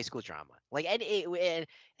really like high school drama. Like, and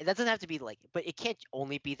that doesn't have to be like, but it can't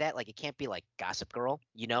only be that. Like, it can't be like Gossip Girl,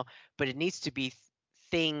 But it needs to be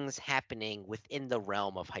things happening within the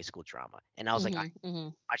realm of high school drama. And I was like, I Mm-hmm.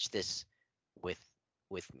 watch this with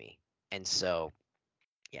with me. And so,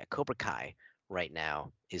 yeah, Cobra Kai right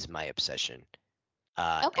now is my obsession.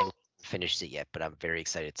 And Okay. we haven't finished it yet, but I'm very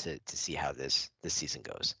excited to see how this season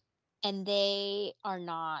goes. And they are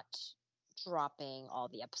not dropping all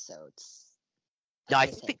the episodes No, at I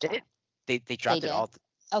the think same they did. time. They They dropped it did? all.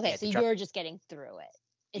 Okay, Yeah, so they dropped you're just getting through it.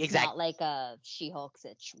 It's not exactly. like a She-Hulk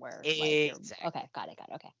sitch where like you're Exactly. okay, got it, got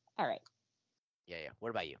it. Okay. All right. Yeah, yeah. What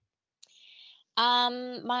about you?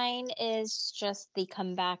 Mine is just the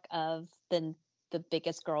comeback of the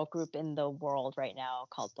biggest girl group in the world right now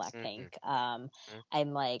called Mm-hmm. Blackpink. Mm-hmm.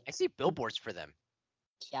 I'm like, I see billboards for them.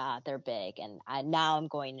 yeah, they're big, and now I'm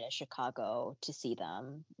going to Chicago to see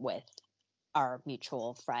them with our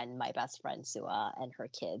mutual friend, my best friend Sua, and her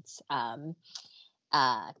kids.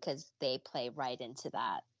 Because they play right into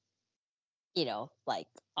that like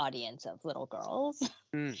audience of little girls.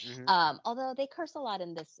 Mm-hmm. Although they curse a lot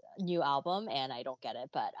in this new album, and I don't get it,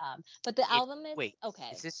 but the It album is wait, is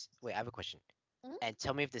okay. this wait, I have a question. Mhm. And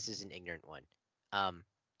tell me if this is an ignorant one.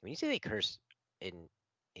 When you say they curse in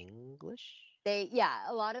English? Yeah,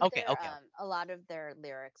 Okay, okay, okay. a lot of their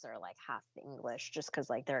lyrics are like half English, just because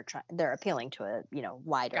like they're appealing to a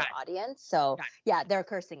wider Got it. audience. So Got it. yeah, they're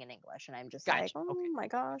cursing in English, and I'm just like, Gotcha. oh Okay. my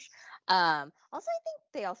gosh. Also, I think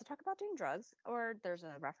they also talk about doing drugs, or there's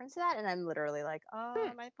a reference to that, and I'm literally like,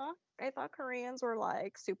 Hmm. I thought Koreans were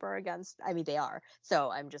like super against. I mean, they are.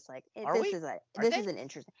 So I'm just like, Are we? Are this they? is an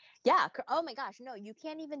interesting. Yeah. Oh my gosh, no, you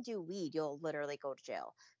can't even do weed. You'll literally go to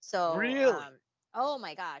jail. So Really? oh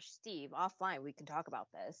my gosh, Steve, offline we can talk about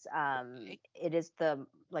this. Okay. It is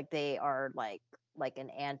like they are like like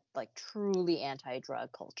truly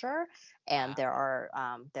anti-drug culture, and Wow.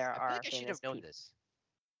 there I feel are like I should famous have known people. this.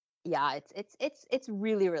 Yeah, it's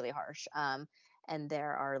really really harsh. And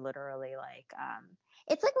there are literally like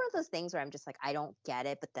it's like one of those things where I'm just like I don't get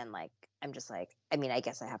it, but then like I'm just like I mean I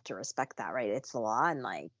guess I have to respect that, right? It's the law, and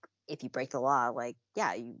like if you break the law, like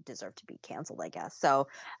yeah, you deserve to be canceled, I guess.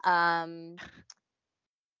 Um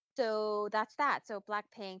so that's that. So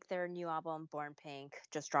Blackpink, their new album Born Pink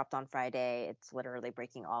just dropped on Friday. It's literally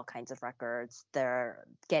breaking all kinds of records. They're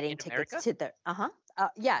getting In tickets America? to their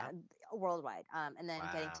yeah, Wow. worldwide. And then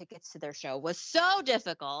getting Wow. tickets to their show was so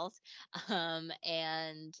difficult.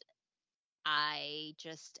 And I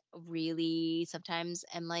just really sometimes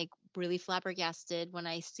am like really flabbergasted when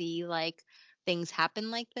I see like things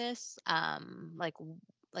happen like this.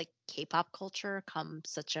 Like K-pop culture come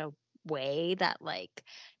such a way that like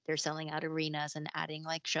they're selling out arenas and adding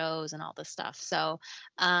like shows and all this stuff. So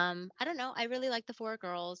I don't know. I really like the four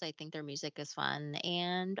girls. I think their music is fun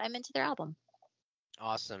and I'm into their album.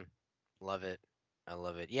 Awesome. Love it. I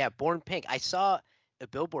love it. Yeah, Born Pink. I saw a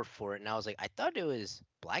billboard for it and I was like, I thought it was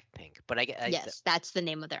Blackpink, but I get Yes, that's the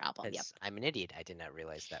name of their album. Yep. because I'm an idiot. I did not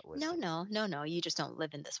realize that was No, the no, no, no. You just don't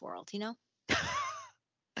live in this world.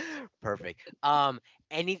 Perfect.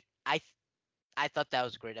 Any I thought that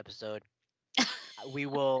was a great episode. We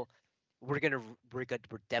will we're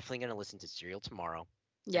definitely gonna listen to Serial tomorrow,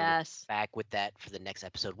 and we're Yes. back with that for the next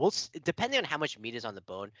episode. Depending on how much meat is on the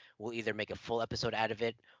bone, we'll either make a full episode out of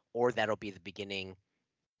it, or that'll be the beginning,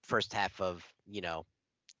 first half of Yep.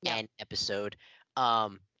 an episode.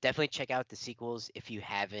 Definitely check out the sequels if you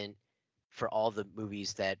haven't. For all the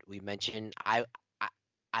movies that we mentioned, I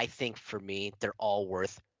I think for me they're all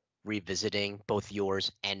worth revisiting, both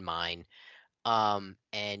yours and mine.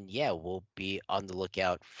 And yeah, we'll be on the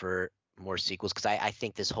lookout for more sequels because I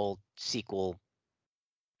think this whole sequel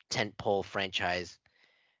tentpole franchise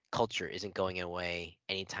culture isn't going away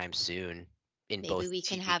anytime soon in Maybe both we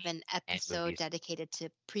can TV have an and episode movies. dedicated to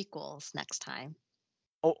prequels next time.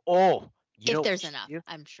 Oh, you If know what we there's should enough, do?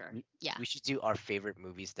 I'm sure. We, Yeah. we should do our favorite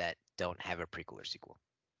movies that don't have a prequel or sequel.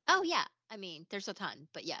 Oh, yeah. I mean, there's a ton,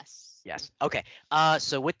 but yes. Yes. Okay.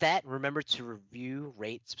 So with that, remember to review,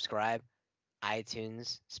 rate, subscribe,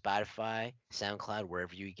 iTunes, Spotify, SoundCloud,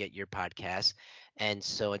 wherever you get your podcasts. And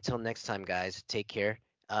so until next time, guys, take care.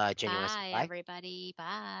 Jenny, you want to say Bye, bye? everybody.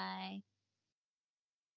 Bye.